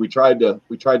 So like we tried to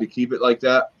keep it like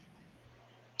that.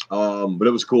 But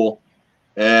it was cool.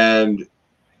 And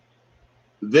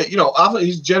Alpha,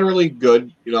 he's generally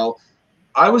good.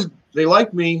 They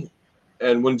like me.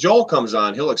 And when Joel comes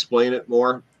on, he'll explain it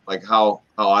more, like how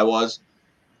I was.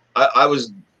 I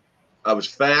was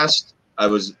fast. I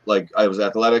was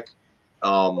athletic.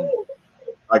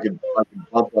 I could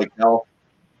bump like hell,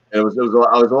 and I was a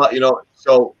lot,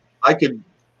 so I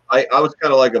was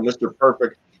kind of like a Mr.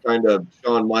 Perfect kind of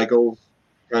Shawn Michaels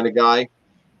kind of guy.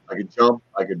 I could jump,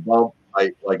 I could bump,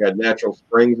 I had natural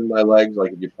springs in my legs.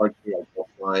 Like if you punch me, I'd go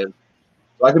flying.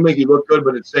 So I can make you look good,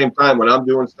 but at the same time, when I'm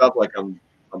doing stuff, like I'm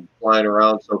flying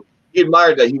around. So he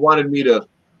admired that. He wanted me to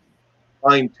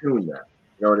fine tune that.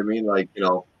 You know what I mean? Like,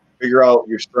 figure out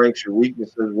your strengths, your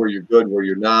weaknesses, where you're good, where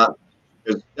you're not.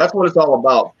 Because that's what it's all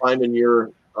about, finding your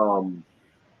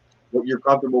what you're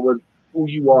comfortable with, who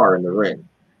you are in the ring.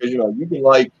 Because you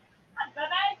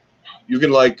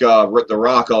can like The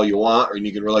Rock all you want, or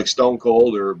you can like Stone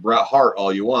Cold or Bret Hart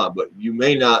all you want, but you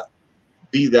may not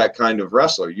be that kind of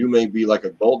wrestler. You may be like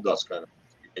a Goldust kind of.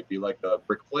 You may be like a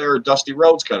Ric Flair, Dusty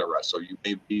Rhodes kind of wrestler. You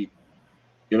may be,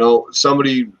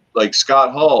 somebody like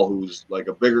Scott Hall, who's like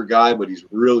a bigger guy, but he's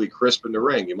really crisp in the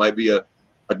ring. You might be a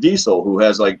Diesel who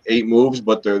has like 8 moves,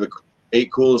 but they're the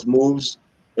 8 coolest moves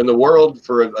in the world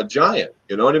for a giant.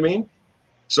 You know what I mean?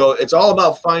 So it's all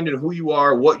about finding who you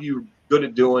are, what you're good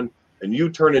at doing, and you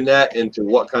turning that into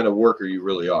what kind of worker you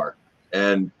really are.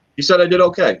 And he said I did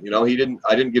okay.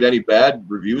 I didn't get any bad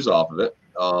reviews off of it.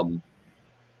 Of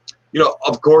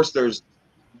course there's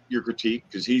your critique,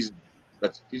 because he's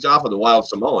off of the Wild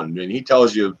Samoan, and he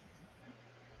tells you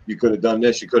could have done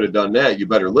this, you could have done that. You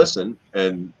better listen,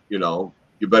 and you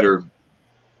better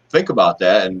think about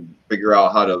that and figure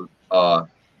out how to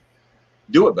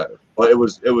do it better. But it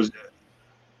was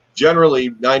generally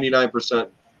 99%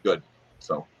 good.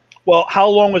 So, well, how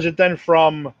long was it then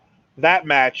from that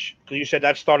match? Because you said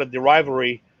that started the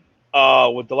rivalry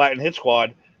with the Latin Hit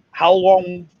Squad. How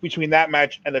long between that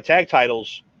match and the tag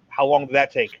titles? How long did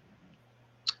that take?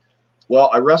 Well,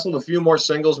 I wrestled a few more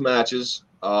singles matches.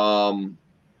 I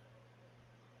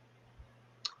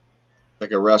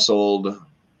think I wrestled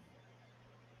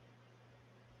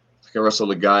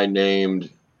a guy named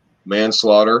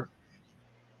Manslaughter.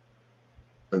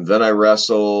 And then I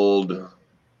wrestled,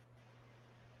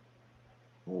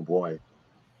 oh boy,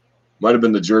 might have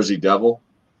been the Jersey Devil.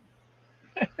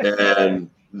 And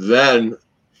then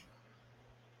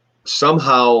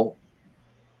somehow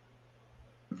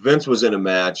Vince was in a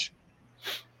match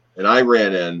and I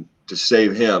ran in to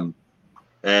save him.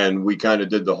 And we kind of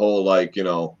did the whole, like,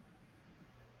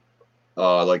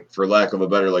 like, for lack of a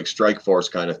better, like, Strike Force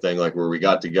kind of thing, like where we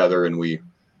got together and we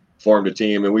formed a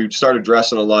team and we started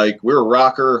dressing alike. We were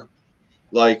rocker,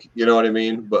 like, you know what I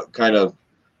mean? But kind of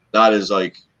not as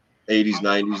like 80s,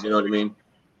 90s, you know what I mean?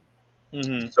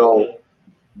 Mm-hmm. So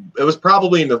it was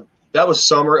probably that was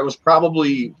summer. It was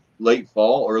probably late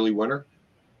fall, early winter.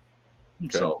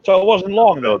 Okay. So it wasn't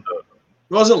long though. It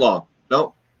wasn't long.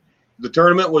 No. The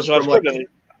tournament was from like,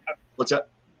 what's that?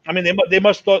 I mean, they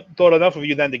must thought enough of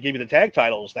you then to give you the tag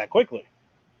titles that quickly.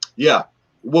 Yeah.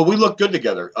 Well, we looked good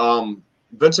together.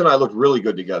 Vince and I looked really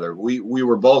good together. We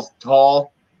were both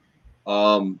tall,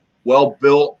 well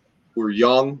built. We were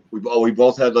young. We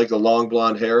both had like the long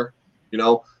blonde hair.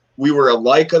 We were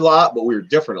alike a lot, but we were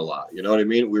different a lot. You know what I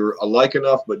mean? We were alike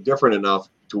enough, but different enough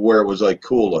to where it was like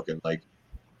cool looking. Like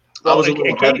I was a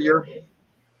little heavier.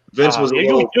 Vince was a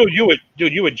little.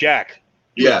 You were jacked.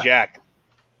 Yeah. Were jacked.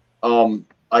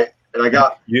 I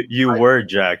got you were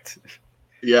jacked.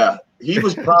 Yeah, he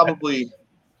was probably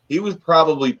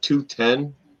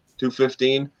 210,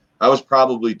 215. I was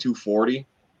probably 240.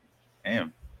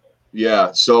 Damn.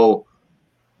 Yeah, so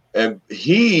and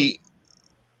he's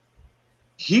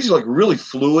like really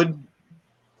fluid.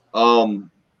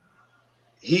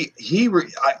 He's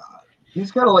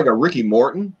kind of like a Ricky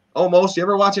Morton almost. You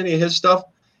ever watch any of his stuff?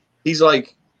 He's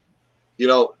like,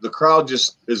 the crowd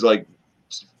just is like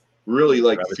really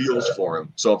like feels for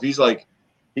him. So if he's like,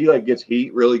 he like gets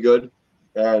heat really good,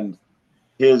 and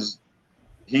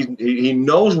he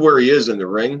knows where he is in the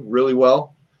ring really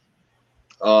well.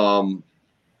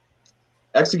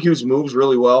 Executes moves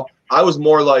really well. I was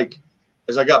more like,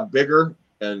 as I got bigger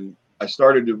and I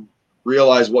started to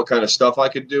realize what kind of stuff I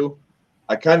could do,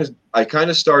 I kind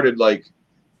of started like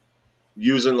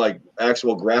using like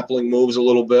actual grappling moves a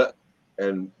little bit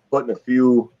and putting a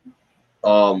few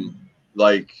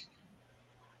like,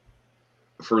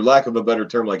 for lack of a better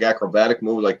term, like acrobatic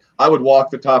moves. Like I would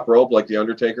walk the top rope like the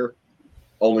Undertaker,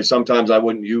 only sometimes I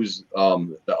wouldn't use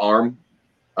the arm.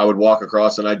 I would walk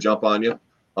across and I'd jump on you.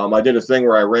 I did a thing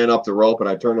where I ran up the rope and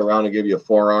I turned around and gave you a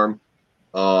forearm.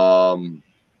 So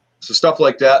stuff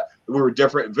like that. We were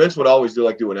different. Vince would always do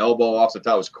an elbow off the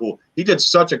top. It was cool. He did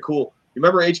such a cool. You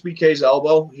remember HBK's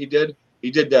elbow? He did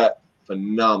that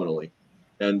phenomenally,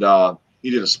 and he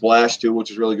did a splash too,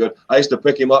 which is really good. I used to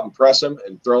pick him up and press him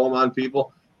and throw him on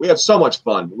people. We had so much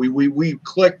fun. We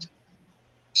clicked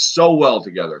so well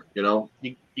together. You know.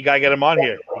 You gotta get him on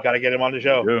here. You gotta get him on the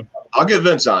show. Yeah. I'll get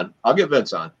Vince on.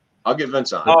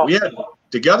 Oh. We had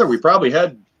together. We probably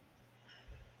had.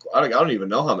 I don't even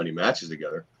know how many matches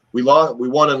together. We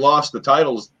won and lost the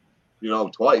titles,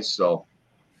 twice. So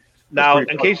now,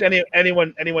 in case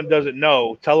anyone doesn't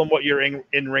know, tell them what your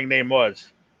in-ring name was.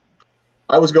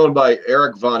 I was going by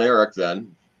Eric Von Erich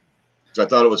then, because I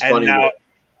thought it was funny.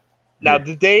 Now,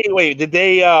 did they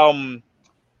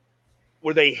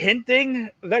were they hinting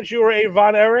that you were a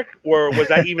Von Erich, or was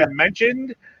that even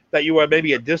mentioned that you were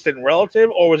maybe a distant relative,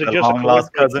 or was it just a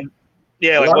lost cousin?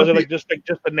 Yeah, was it just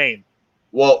a name?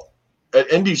 Well, at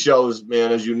indie shows,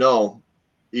 man, as you know,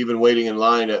 even waiting in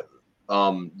line at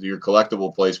your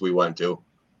collectible place we went to,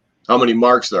 how many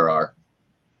marks there are.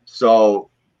 So,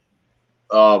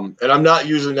 and I'm not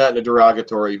using that in a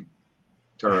derogatory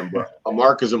term, but a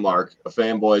mark is a mark. A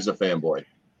fanboy is a fanboy.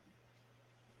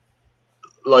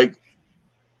 Like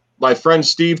my friend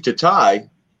Steve Tatai,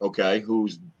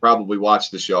 who's probably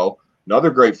watched the show, another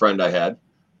great friend I had,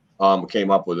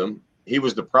 came up with him. He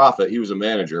was the Prophet. He was a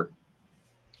manager.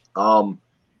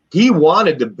 He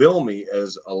wanted to bill me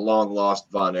as a long lost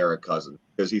Von Erich cousin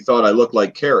because he thought I looked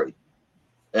like Kerry,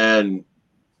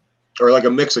 or like a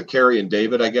mix of Kerry and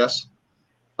David, I guess.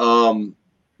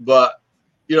 But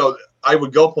I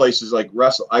would go places like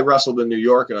wrestle. I wrestled in New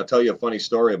York, and I'll tell you a funny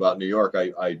story about New York.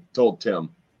 I told Tim,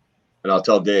 and I'll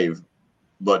tell Dave,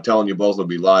 but telling you both will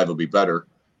be live will be better.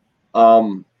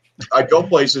 I'd go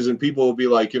places and people will be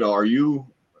like, are you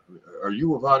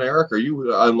a Von Erich?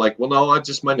 I'm like, well, no, that's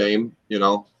just my name,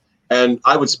 and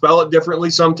I would spell it differently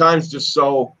sometimes just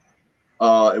so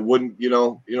it wouldn't, you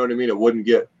know what I mean? It wouldn't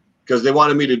get, because they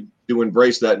wanted me to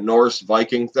embrace that Norse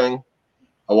Viking thing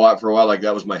for a while. Like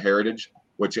that was my heritage,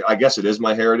 which I guess it is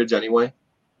my heritage anyway.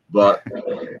 But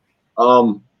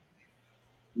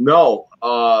no,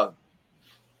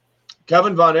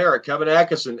 Kevin Von Erich, Kevin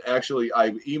Atkinson, actually,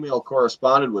 I email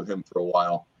corresponded with him for a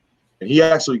while, and he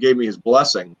actually gave me his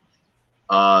blessing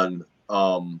on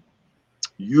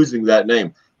using that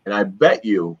name. And I bet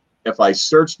you, if I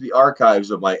search the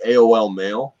archives of my AOL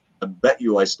mail, I bet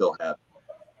you I still have it.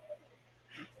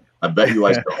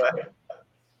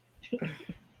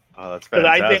 Oh, that's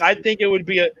fantastic. I think it would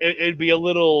be it'd be a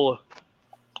little.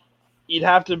 You'd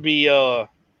have to be how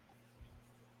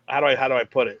do I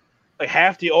put it? Like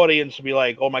half the audience would be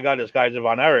like, "Oh my God, this guy's a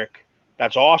Von Erich.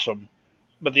 That's awesome,"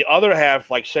 but the other half,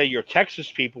 like say your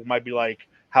Texas people, might be like,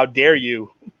 "How dare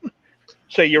you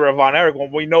say you're a Von Erich? Well,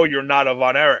 we know you're not a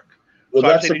Von Erich." Well,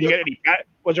 so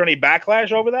was there any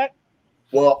backlash over that?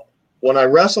 Well, when I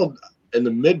wrestled in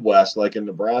the Midwest, like in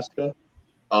Nebraska,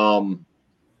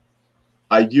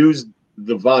 I used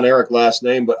the Von Erich last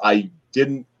name, but I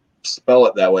didn't spell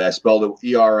it that way. I spelled it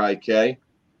E-R-I-K,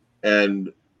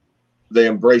 and they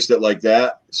embraced it like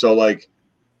that. So like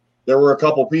there were a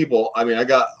couple people, I mean, I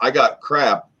got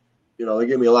crap, they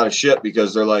gave me a lot of shit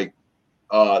because they're like,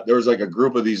 there was like a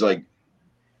group of these, like,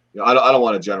 I don't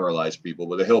want to generalize people,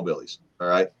 but the hillbillies. All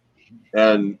right.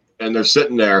 And they're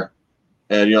sitting there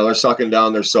and, they're sucking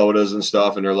down their sodas and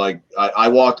stuff. And they're like,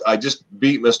 I just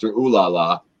beat Mr. Ooh La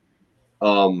La.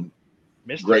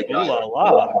 Mr. Great Ooh guy. La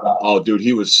La. Oh, dude,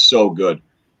 he was so good.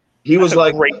 He That's was a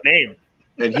like, great name.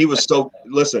 and he was so,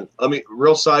 listen,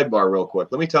 real sidebar real quick.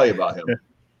 Let me tell you about him.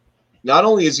 Not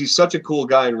only is he such a cool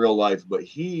guy in real life, but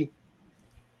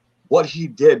what he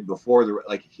did before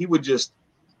he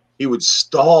would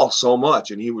stall so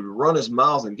much and he would run his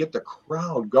mouth and get the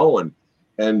crowd going.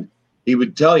 And he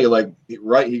would tell you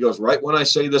he goes, right when I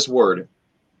say this word,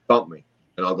 bump me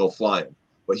and I'll go flying.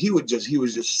 But he was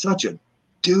just such a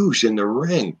douche in the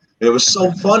ring. And it was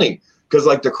so funny because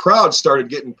like the crowd started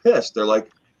getting pissed. They're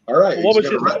like, all right. What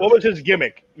was his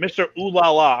gimmick? Mr. Ooh La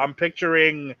La. I'm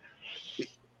picturing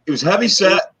He was heavy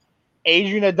set.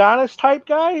 Adrian Adonis type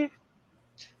guy?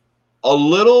 A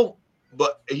little,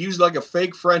 but he used like a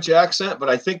fake French accent, but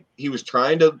I think he was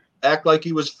trying to act like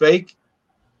he was fake.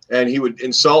 And he would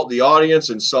insult the audience,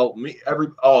 insult me.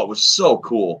 It was so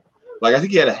cool. Like, I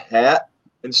think he had a hat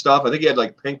and stuff. I think he had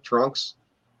like pink trunks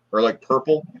or like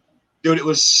purple. Dude, it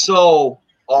was so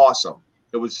awesome.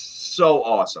 It was so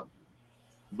awesome.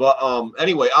 But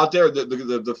anyway, out there,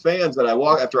 the fans that I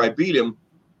walked after I beat him,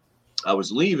 I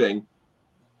was leaving,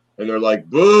 and they're like,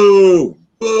 "Boo,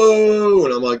 boo!"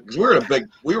 And I'm like, "Cause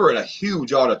we were in a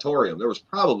huge auditorium. There was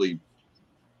probably,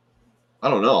 I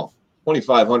don't know,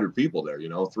 2,500 people there.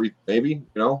 Three maybe.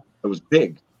 It was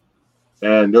big."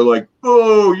 And they're like,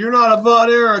 "Boo! You're not a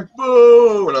Von Erich,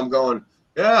 boo!" And I'm going,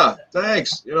 "Yeah,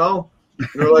 thanks." And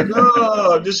they're like,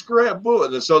 "Oh, discreet, boo!"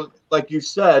 And so, like you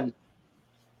said,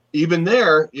 even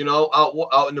there,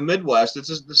 out in the Midwest, it's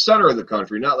just the center of the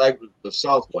country, not like the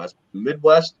Southwest. The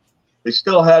Midwest, they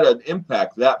still had an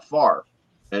impact that far.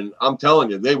 And I'm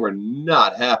telling you, they were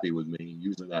not happy with me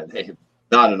using that name.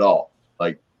 Not at all.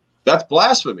 Like, that's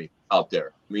blasphemy out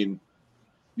there. I mean,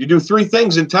 you do three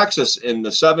things in Texas in the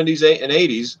 70s and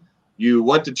 80s. You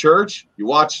went to church, you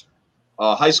watched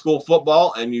high school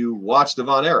football, and you watched the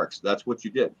Von Erichs. That's what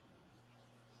you did.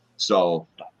 So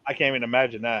I can't even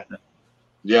imagine that.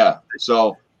 Yeah.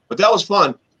 So, but that was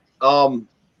fun.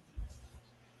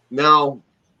 Now,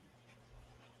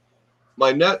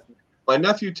 my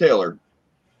nephew Taylor,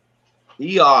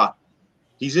 he's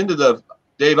into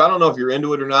Dave. I don't know if you're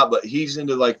into it or not, but he's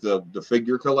into like the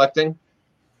figure collecting,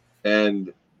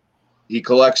 and he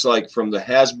collects like from the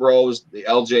Hasbros, the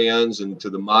LJNs, and to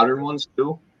the modern ones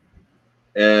too.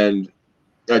 And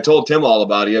I told Tim all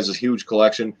about it. He has this huge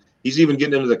collection. He's even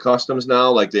getting into the customs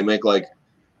now. Like they make like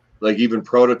even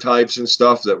prototypes and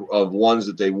stuff of ones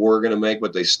that they were going to make,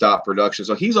 but they stopped production.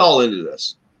 So he's all into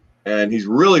this, and he's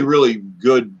really, really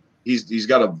good. He's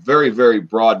got a very, very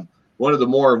broad, one of the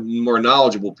more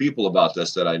knowledgeable people about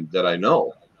this that I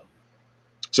know.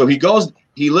 So he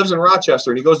lives in Rochester,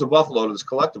 and he goes to Buffalo to this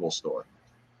collectible store,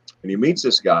 and he meets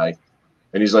this guy,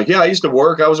 and he's like, "Yeah, I used to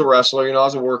work. I was a wrestler. I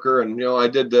was a worker, and I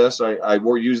did this. I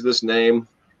used this name."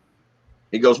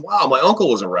 He goes, "Wow, my uncle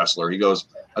was a wrestler." He goes,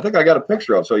 "I think I got a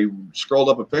picture of." So he scrolled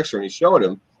up a picture and he showed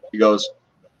him. He goes,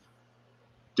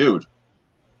 "Dude,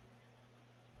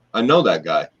 I know that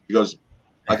guy." He goes,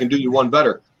 "I can do you one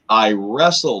better. I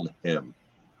wrestled him."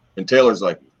 And Taylor's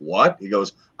like, "What?" He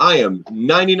goes, "I am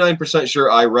 99%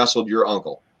 sure I wrestled your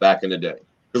uncle back in the day."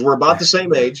 Because we're about the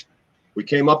same age. We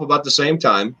came up about the same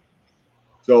time.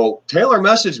 So Taylor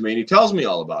messaged me and he tells me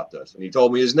all about this. And he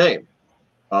told me his name.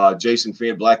 Jason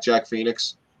Phoenix, Blackjack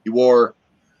Phoenix. He wore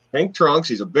pink trunks.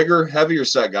 He's a bigger, heavier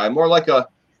set guy, more like a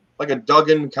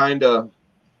Duggan kind of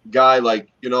guy, like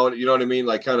you know what I mean,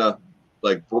 like kind of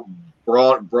like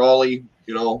brawly,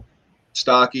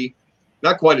 stocky.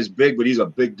 Not quite as big, but he's a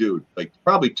big dude. Like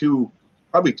probably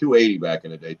 280 back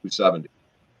in the day, 270,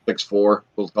 6'4", a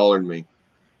little taller than me.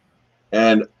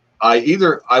 And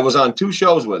I was on two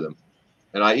shows with him.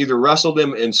 And I either wrestled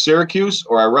him in Syracuse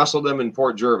or I wrestled him in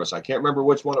Port Jervis. I can't remember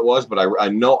which one it was, but I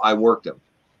know I worked him.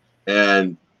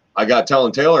 And I got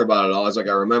telling Taylor about it all. I was like,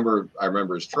 I remember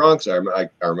his trunks. I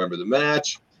remember the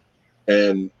match.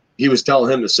 And he was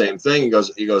telling him the same thing. He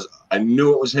goes, "I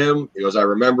knew it was him." He goes, "I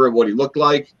remember what he looked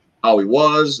like, how he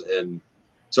was." And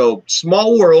so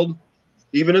small world,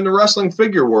 even in the wrestling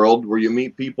figure world, where you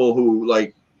meet people who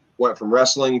like went from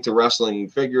wrestling to wrestling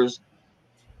figures.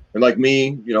 And like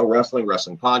me, wrestling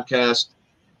podcast,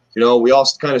 we all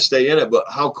kind of stay in it. But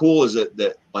how cool is it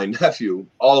that my nephew,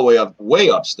 all the way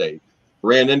upstate,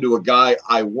 ran into a guy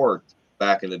I worked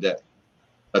back in the day?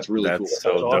 That's really cool. That's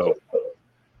so dope.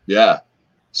 Yeah.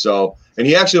 So, and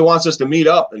he actually wants us to meet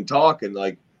up and talk, and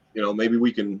like, maybe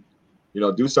we can,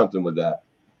 do something with that.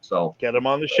 So get him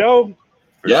on the show.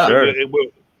 Yeah. Sure.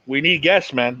 We need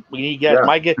guests, man. We need guests.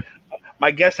 Yeah.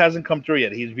 My guest hasn't come through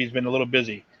yet. He's been a little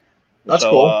busy. That's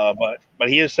cool. But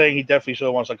he is saying he definitely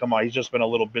still wants to come on. He's just been a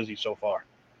little busy so far.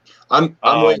 I'm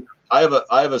waiting. I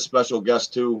have a special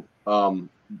guest too.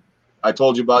 I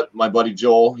told you about my buddy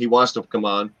Joel. He wants to come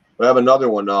on. But I have another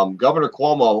one. Governor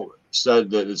Cuomo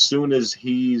said that as soon as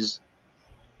he's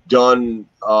done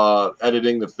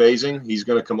editing the phasing, he's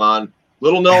going to come on.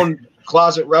 Little known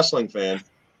closet wrestling fan.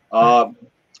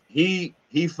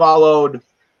 He followed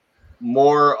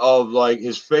more of like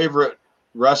his favorite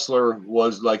wrestler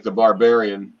was like the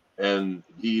Barbarian, and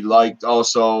he liked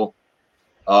also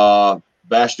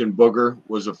Bastion Booger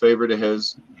was a favorite of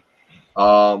his.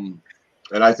 And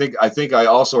I think I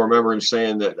also remember him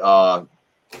saying that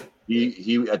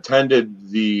he attended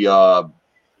the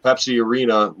Pepsi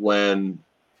Arena when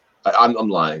I'm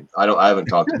lying. I haven't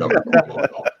talked to Governor Cuomo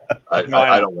at all.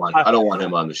 I don't want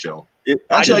him on the show.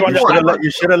 Actually,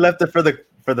 you should have left it for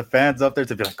the fans up there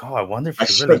to be like, oh, I wonder if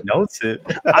he really knows it.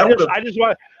 I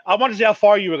want to see how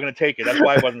far you were going to take it. That's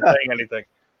why I wasn't saying anything.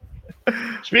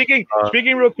 Speaking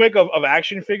real quick of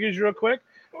action figures, real quick.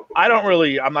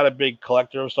 I'm not a big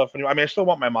collector of stuff anymore. I mean, I still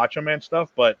want my Macho Man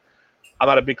stuff, but I'm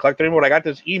not a big collector anymore. But I got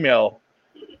this email,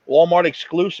 Walmart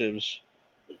exclusives.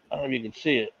 I don't know if you can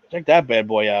see it. Check that bad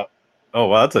boy out. Oh,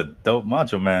 wow, that's a dope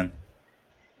Macho Man.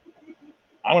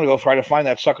 I'm going to go try to find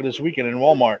that sucker this weekend in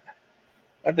Walmart.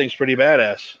 That thing's pretty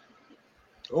badass.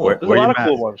 Oh, there's a lot of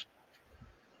cool ones.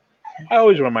 I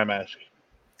always wear my mask.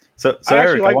 So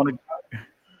Eric,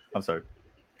 I'm sorry.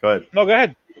 Go ahead. No, go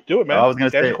ahead. Do it, man. I was going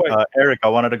to say, Eric, I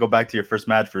wanted to go back to your first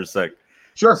match for a sec.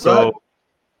 Sure. So,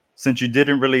 since you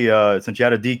didn't really, since you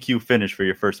had a DQ finish for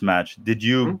your first match, did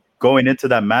you, going into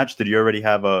that match, did you already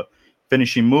have a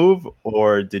finishing move,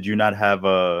 or did you not have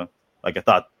a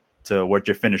thought to what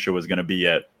your finisher was going to be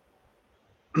yet?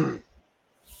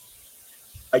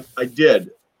 I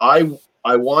did. I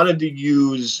wanted to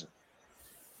use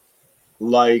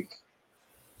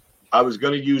I was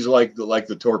going to use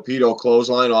the torpedo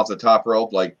clothesline off the top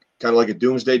rope, kind of like a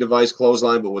Doomsday Device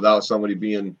clothesline, but without somebody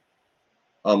being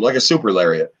like a super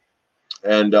lariat.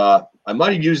 And I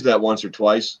might have used that once or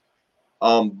twice.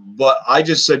 But I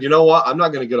just said, you know what? I'm not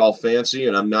going to get all fancy,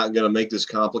 and I'm not going to make this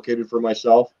complicated for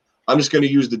myself. I'm just going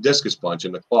to use the discus punch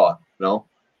and the claw,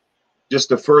 just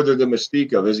to further the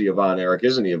mystique of, is he a Von Erich?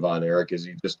 Isn't he a Von Erich? Is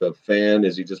he just a fan?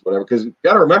 Is he just whatever? Because you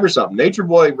got to remember something. Nature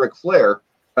Boy Ric Flair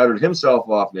patterned himself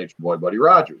off Nature Boy Buddy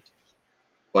Rogers.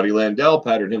 Buddy Landel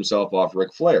patterned himself off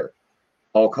Ric Flair.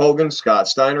 Hulk Hogan, Scott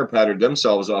Steiner patterned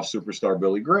themselves off Superstar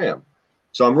Billy Graham.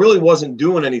 So I really wasn't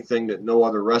doing anything that no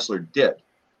other wrestler did.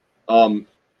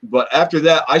 But after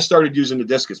that, I started using the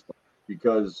discus punch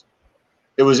because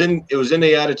it was in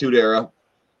the Attitude Era.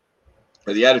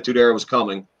 Or the Attitude Era was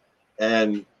coming.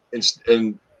 And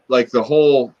the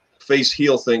whole face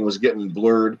heel thing was getting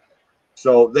blurred,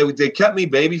 so they kept me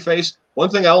babyface. One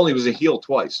thing, I only was a heel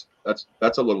twice. That's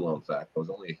a little known fact. I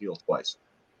was only a heel twice,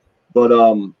 but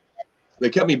they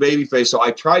kept me babyface. So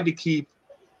I tried to keep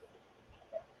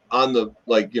on the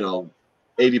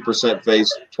 80%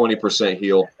 face, 20%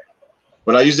 heel.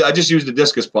 But I just used the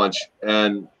discus punch,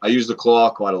 and I used the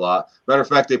claw quite a lot. Matter of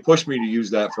fact, they pushed me to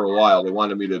use that for a while. They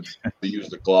wanted me to use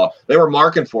the claw. They were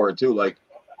marking for it too.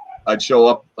 I'd show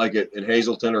up in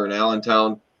Hazleton or in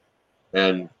Allentown,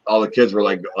 and all the kids were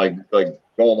like going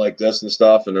like this and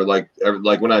stuff. And they're like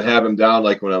when I'd have him down,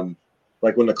 when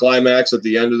the climax at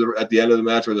the end of the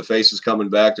match where the face is coming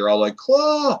back, they're all like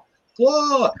claw.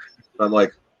 I'm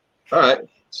like, all right,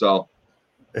 so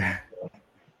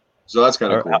that's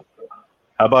kind of cool.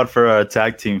 How about for a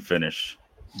tag team finish?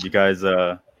 You guys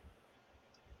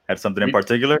had something in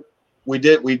particular? We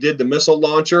did the missile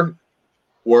launcher,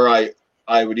 where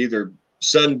I would either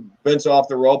send Vince off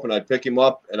the rope and I'd pick him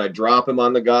up and I'd drop him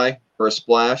on the guy for a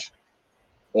splash,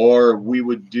 or we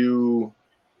would do.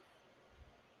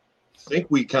 I think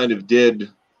we kind of did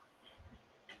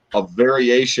a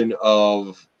variation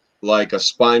of a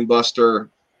spine buster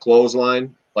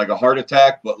clothesline, like a heart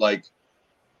attack, but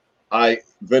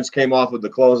Vince came off with the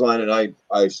clothesline and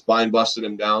I spine busted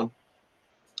him down.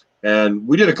 And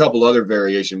we did a couple other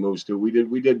variation moves too. We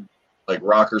did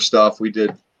rocker stuff. We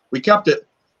kept it.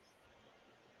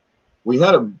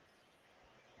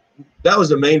 That was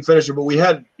the main finisher, but we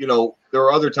had, there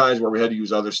were other times where we had to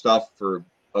use other stuff for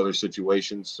other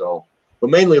situations. So,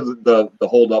 but mainly the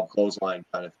hold up clothesline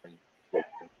kind of thing.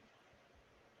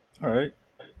 All right.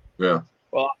 Yeah.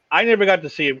 Well, I never got to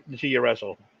see you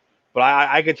wrestle. But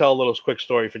I could tell a little quick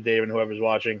story for Dave and whoever's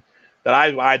watching that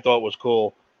I thought was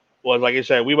cool. Was, like I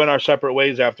said, we went our separate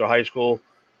ways after high school.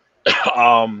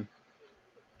 And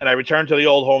I returned to the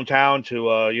old hometown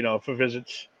to, for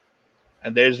visits.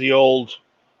 And there's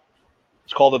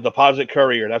it's called the Deposit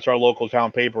Courier. That's our local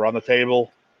town paper on the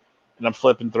table. And I'm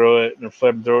flipping through it.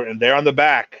 And there on the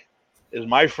back is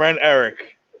my friend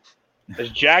Eric, as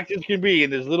jacked as can be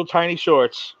in his little tiny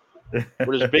shorts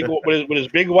with his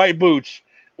big white boots,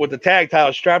 with the tag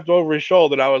title strapped over his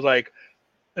shoulder. And I was like,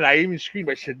 and I even screamed,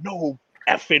 I said, no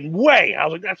effing way. I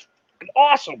was like, that's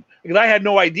awesome. Because I had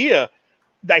no idea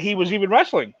that he was even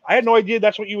wrestling. I had no idea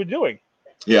that's what you were doing.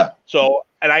 Yeah. So,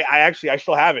 and I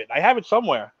still have it. I have it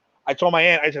somewhere. I told my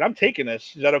aunt, I said, I'm taking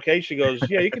this. Is that okay? She goes,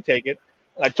 yeah, you can take it.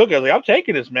 And I took it. I was like, I'm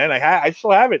taking this, man. I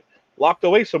still have it locked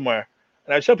away somewhere.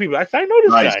 And I tell people, I know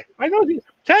this guy. I know this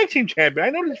tag team champion. I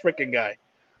know this freaking guy.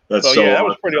 Yeah, that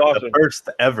was pretty awesome. The first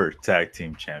ever tag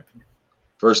team champion.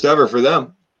 First ever for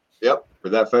them. Yep, for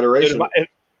that federation.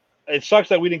 it sucks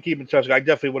that we didn't keep in touch. I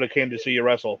definitely would have came to see you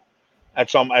wrestle at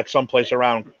some place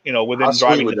around, within How sweet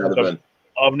driving would that distance have been?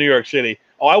 of New York City.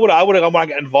 Oh, I would have want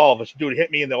to get involved. I said, dude,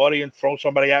 hit me in the audience, throw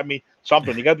somebody at me,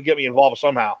 something. You got to get me involved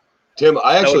somehow. Tim,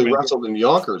 I That actually would've been wrestled in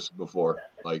Yonkers before.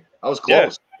 Like, I was Yeah.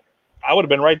 close. I would have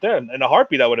been right there in a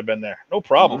heartbeat. I would have been there, no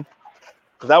problem.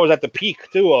 Because that was at the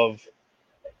peak too of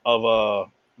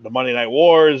the Monday Night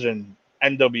Wars and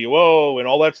NWO and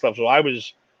all that stuff. So I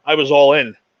was all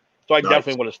in. So I Nice.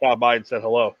 definitely would have stopped by and said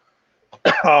hello.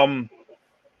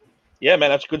 Yeah, man,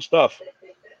 that's good stuff.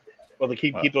 Well, to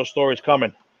keep those stories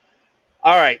coming.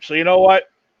 All right, so you know what?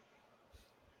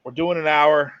 We're doing an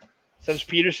hour. Since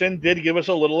Peterson did give us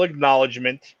a little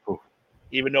acknowledgement,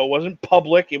 even though it wasn't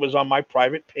public, it was on my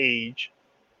private page.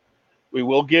 We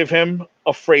will give him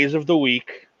a phrase of the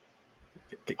week.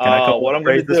 Can I come what up I'm with a going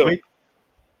phrase to this do? week?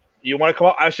 You want to come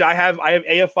up? Actually, I have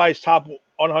AFI's top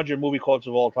 100 movie quotes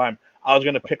of all time. I was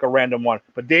going to pick a random one,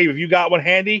 but Dave, if you got one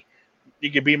handy,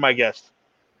 you could be my guest.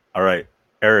 All right,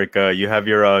 Eric, you have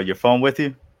your phone with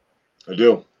you? I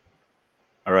do.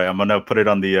 All right, I'm gonna put it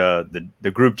on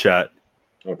the group chat.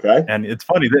 Okay. And it's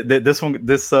funny this one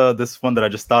that I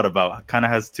just thought about kind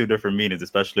of has two different meanings,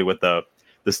 especially with the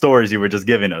stories you were just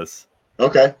giving us.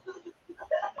 Okay.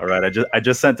 All right, I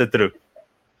just sent it through.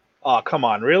 Oh, come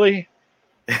on, really?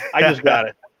 I just got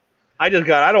it. I don't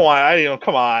want.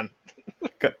 Come on.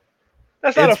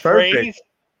 That's not It's a phrase. perfect.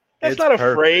 That's It's not a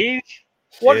perfect. phrase.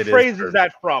 What It is phrase is perfect.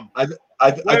 that from? I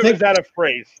Where think is that a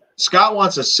phrase? Scott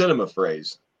wants a cinema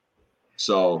phrase.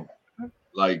 So,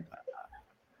 like,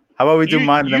 How about we do You-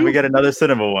 mine and then you- we get another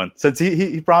cinema one? Since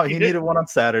he probably He he did- needed one on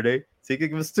Saturday, so he could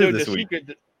give us two Dude, this the week.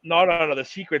 secret. No. The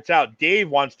secret's out. Dave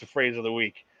wants the phrase of the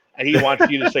week, and he wants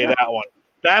you to say that one.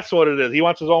 That's what it is. He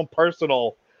wants his own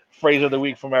personal phrase of the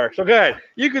week from Eric. So go ahead.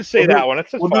 You can say that one.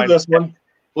 It's just we'll fine. do this one.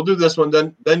 We'll do this one.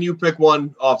 Then you pick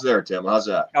one off there, Tim. How's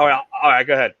that? All right.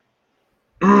 Go ahead.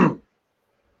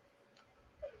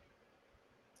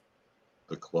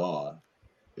 The claw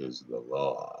is the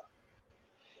law.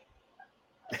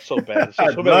 It's so bad. It's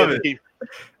I so bad. love We have to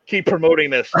keep promoting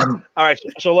this. All right.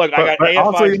 So look, I got But AFI.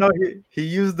 also, he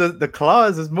used the claw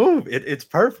as his move. It's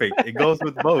perfect. It goes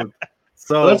with both.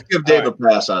 So Let's give Dave a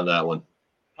pass on that one.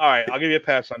 All right, I'll give you a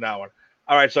pass on that one.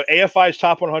 All right, so AFI's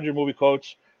top 100 movie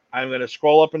quotes. I'm going to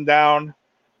scroll up and down,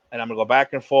 and I'm going to go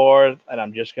back and forth, and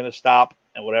I'm just going to stop,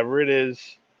 and whatever it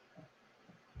is,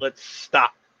 let's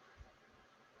stop.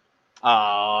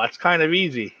 That's kind of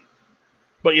easy,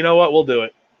 but you know what? We'll do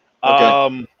it.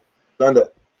 Okay. Send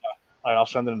it. All right, I'll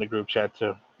send it in the group chat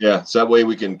too. Yeah, so that way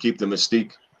we can keep the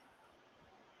mystique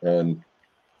and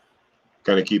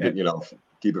kind of keep it,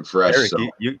 keep it fresh. Eric, So.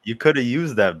 you could have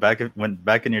used that back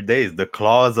in your days. The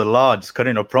claw is the law. Just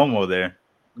cutting a promo there.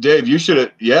 Dave, you should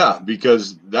have,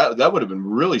 because that would have been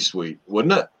really sweet,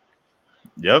 wouldn't it?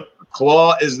 Yep.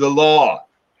 Claw is the law.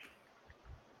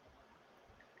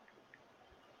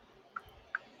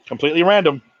 Completely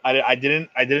random. I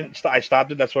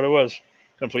stopped it. That's what it was.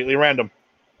 Completely random.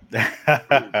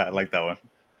 I like that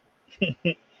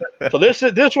one. So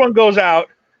this one goes out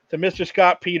to Mr.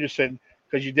 Scott Peterson,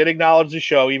 because you did acknowledge the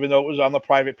show, even though it was on the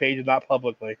private page and not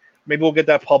publicly. Maybe we'll get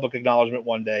that public acknowledgement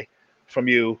one day from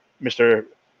you, Mr.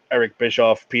 Eric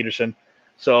Bischoff Peterson.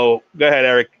 So go ahead,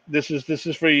 Eric. This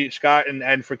is for you, Scott,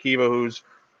 and for Kiva, who's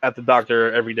at the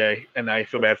doctor every day, and I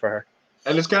feel bad for her.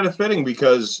 And it's kind of fitting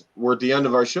because we're at the end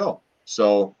of our show.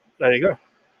 So There you go.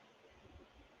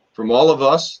 from all of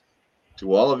us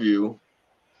to all of you,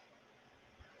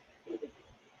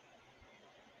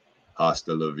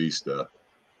 hasta la vista,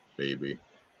 baby.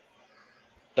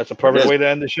 That's a perfect way to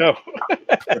end the show.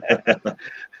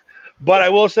 But I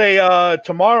will say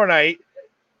tomorrow night,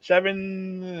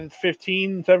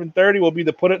 7:15, 7:30 will be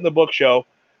the Put It in the Book show,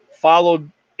 followed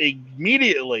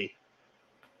immediately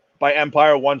by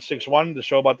Empire 161, the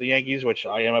show about the Yankees, which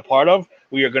I am a part of.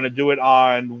 We are going to do it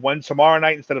on tomorrow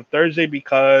night instead of Thursday,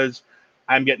 because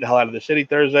I'm getting the hell out of the city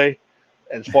Thursday,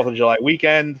 and it's 4th of July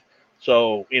weekend.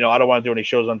 So, I don't want to do any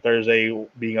shows on Thursday,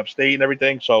 being upstate and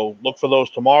everything. So look for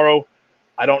those tomorrow.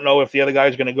 I don't know if the other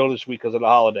guy's going to go this week because of the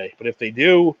holiday, but if they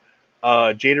do,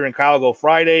 Jader and Kyle go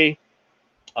Friday.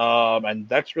 And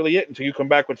that's really it until you come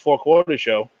back with 4 Quarters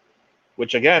show,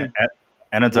 which again,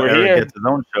 and until we're Eric here. gets his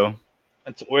own show.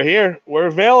 We're here. We're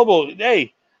available.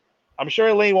 Hey, I'm sure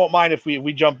Elaine won't mind if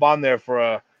we jump on there for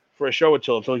a show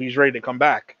until he's ready to come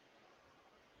back.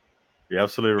 You're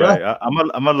absolutely right. I'm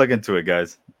gonna look into it,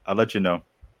 guys. I'll let you know.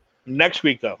 Next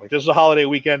week, though, this is a holiday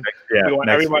weekend. Yeah, we want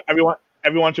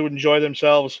everyone to enjoy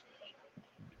themselves.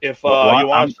 If Well, you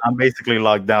want, I'm basically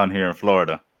locked down here in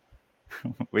Florida.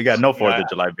 We got no 4th of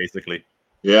July, basically.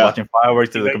 Yeah. Watching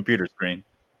fireworks to the computer screen.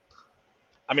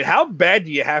 I mean, how bad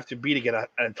do you have to be to get an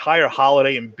entire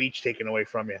holiday and beach taken away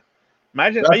from you?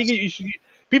 Imagine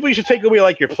people used to take away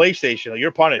like your PlayStation.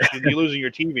 You're punished. You're losing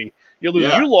your TV. You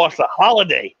lost a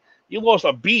holiday. You lost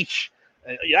a beach.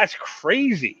 That's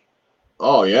crazy.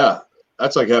 Oh yeah,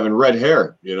 that's like having red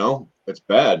hair. You know, it's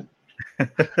bad. By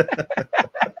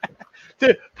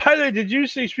the way, did you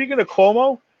see? Speaking of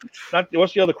Cuomo,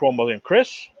 what's the other Cuomo name?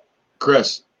 Chris.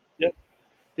 Yeah.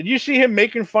 Did you see him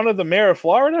making fun of the mayor of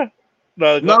Florida?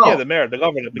 No. The mayor, the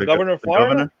governor of Florida.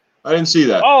 Governor? I didn't see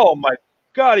that. Oh my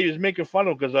God, he was making fun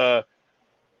of him because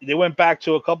they went back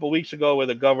to a couple weeks ago where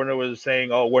the governor was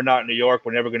saying, "Oh, we're not in New York.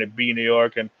 We're never going to be in New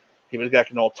York," and he was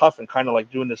acting all tough and kind of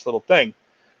like doing this little thing,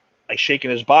 like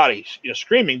shaking his body,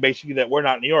 screaming basically that we're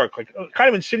not in New York, like kind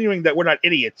of insinuating that we're not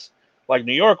idiots like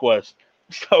New York was.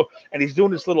 So, and he's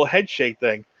doing this little head shake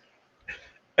thing,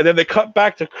 and then they cut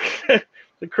back to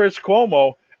Chris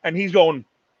Cuomo, and he's going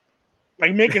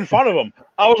like making fun of him.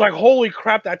 I was like, "Holy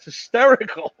crap, that's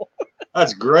hysterical!"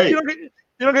 That's great. You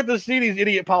don't get to see these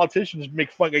idiot politicians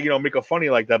make fun, make a funny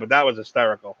like that, but that was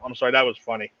hysterical. I'm sorry, that was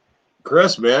funny.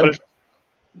 Chris, man,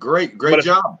 great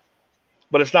job.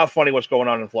 But it's not funny what's going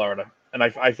on in Florida, and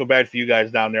I feel bad for you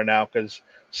guys down there now because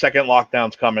second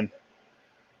lockdown's coming.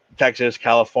 Texas,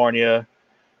 California,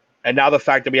 and now the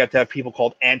fact that we have to have people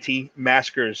called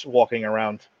anti-maskers walking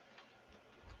around.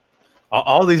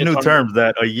 All these new terms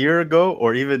that a year ago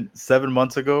or even 7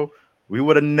 months ago, we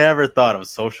would have never thought of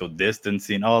social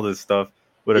distancing, all this stuff.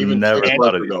 Would have never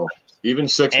thought of it. Even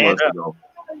 6 months ago.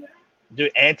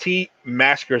 Dude,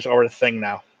 anti-maskers are a thing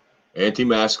now.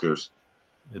 Anti-maskers.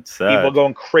 It's sad. People are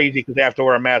going crazy because they have to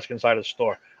wear a mask inside a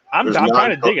store. I'm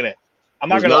kind of digging it. I'm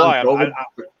not going to lie.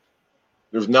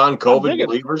 There's non-COVID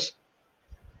believers.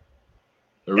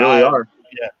 There really are.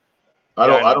 Yeah.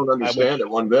 I don't understand it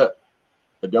one bit.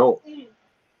 I don't.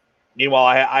 Meanwhile,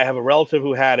 I have a relative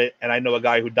who had it, and I know a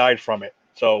guy who died from it.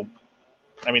 So,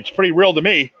 I mean, it's pretty real to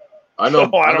me. I know.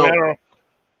 So, I don't know.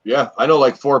 Yeah, I know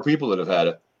like 4 people that have had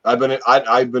it. I've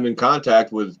been in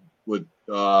contact with 1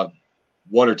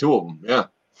 or 2 of them. Yeah.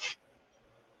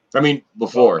 I mean,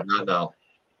 before, not now.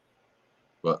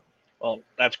 But well,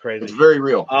 that's crazy. It's very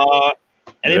real.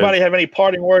 Anybody have any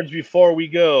parting words before we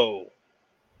go?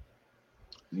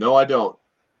 No, I don't.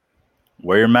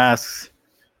 Wear your masks.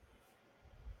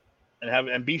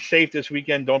 And be safe this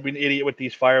weekend. Don't be an idiot with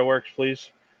these fireworks, please.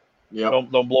 Yeah.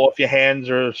 Don't blow off your hands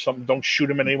or something. Don't shoot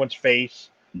them in anyone's face.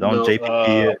 Don't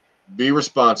JPP it. Be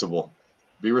responsible.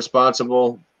 Be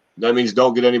responsible. That means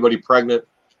don't get anybody pregnant.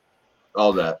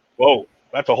 All that. Whoa,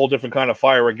 that's a whole different kind of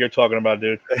firework you're talking about,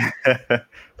 dude.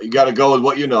 You got to go with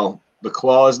what you know. The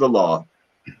claw is the law.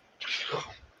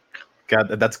 God,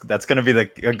 that's gonna be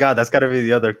that's gotta be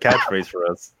the other catchphrase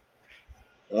for us.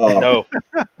 Oh no.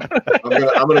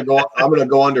 I'm gonna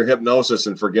go under hypnosis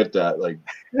and forget that. Like,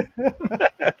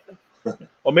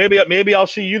 well, maybe I'll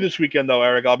see you this weekend though,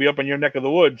 Eric. I'll be up in your neck of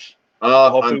the woods.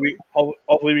 Hopefully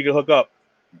we can hook up.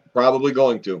 Probably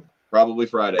going to. Probably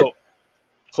Friday. Cool.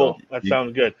 So, that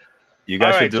sounds good. You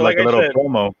guys should do like a little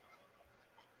promo.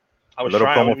 I was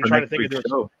trying to think of this.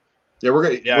 Yeah,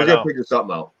 we're gonna figure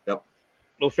something out. Yep.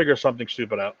 We'll figure something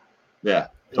stupid out. Yeah.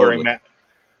 Totally.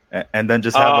 And then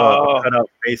just have a cut out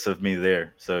face of me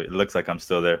there, so it looks like I'm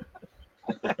still there.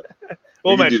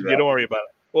 We'll mention you. Don't worry about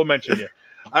it. We'll mention you.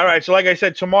 All right. So, like I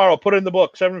said, tomorrow, put it in the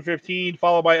book, 7:15,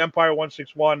 followed by Empire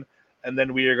 161, and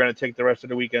then we are going to take the rest of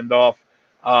the weekend off.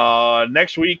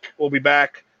 Next week we'll be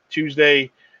back Tuesday.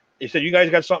 They said you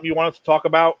guys got something you wanted to talk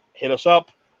about? Hit us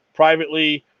up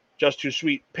privately. Just Too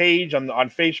Sweet page on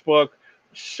Facebook,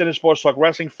 Cine Sports Talk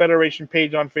Wrestling Federation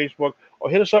page on Facebook, or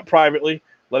hit us up privately.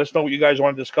 Let us know what you guys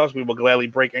want to discuss. We will gladly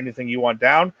break anything you want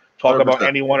down. Talk 100%. About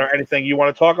anyone or anything you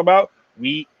want to talk about.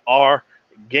 We are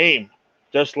game.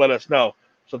 Just let us know.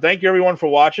 So thank you, everyone, for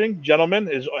watching. Gentlemen,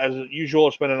 as usual,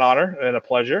 it's been an honor and a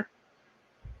pleasure.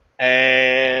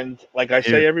 And like I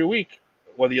say every week,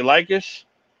 whether you like us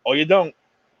or you don't,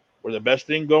 we're the best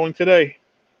thing going today.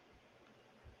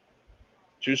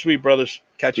 Too Sweet, brothers.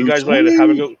 Catch you guys later. Have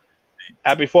a good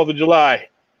Happy 4th of July.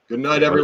 Good night, everyone.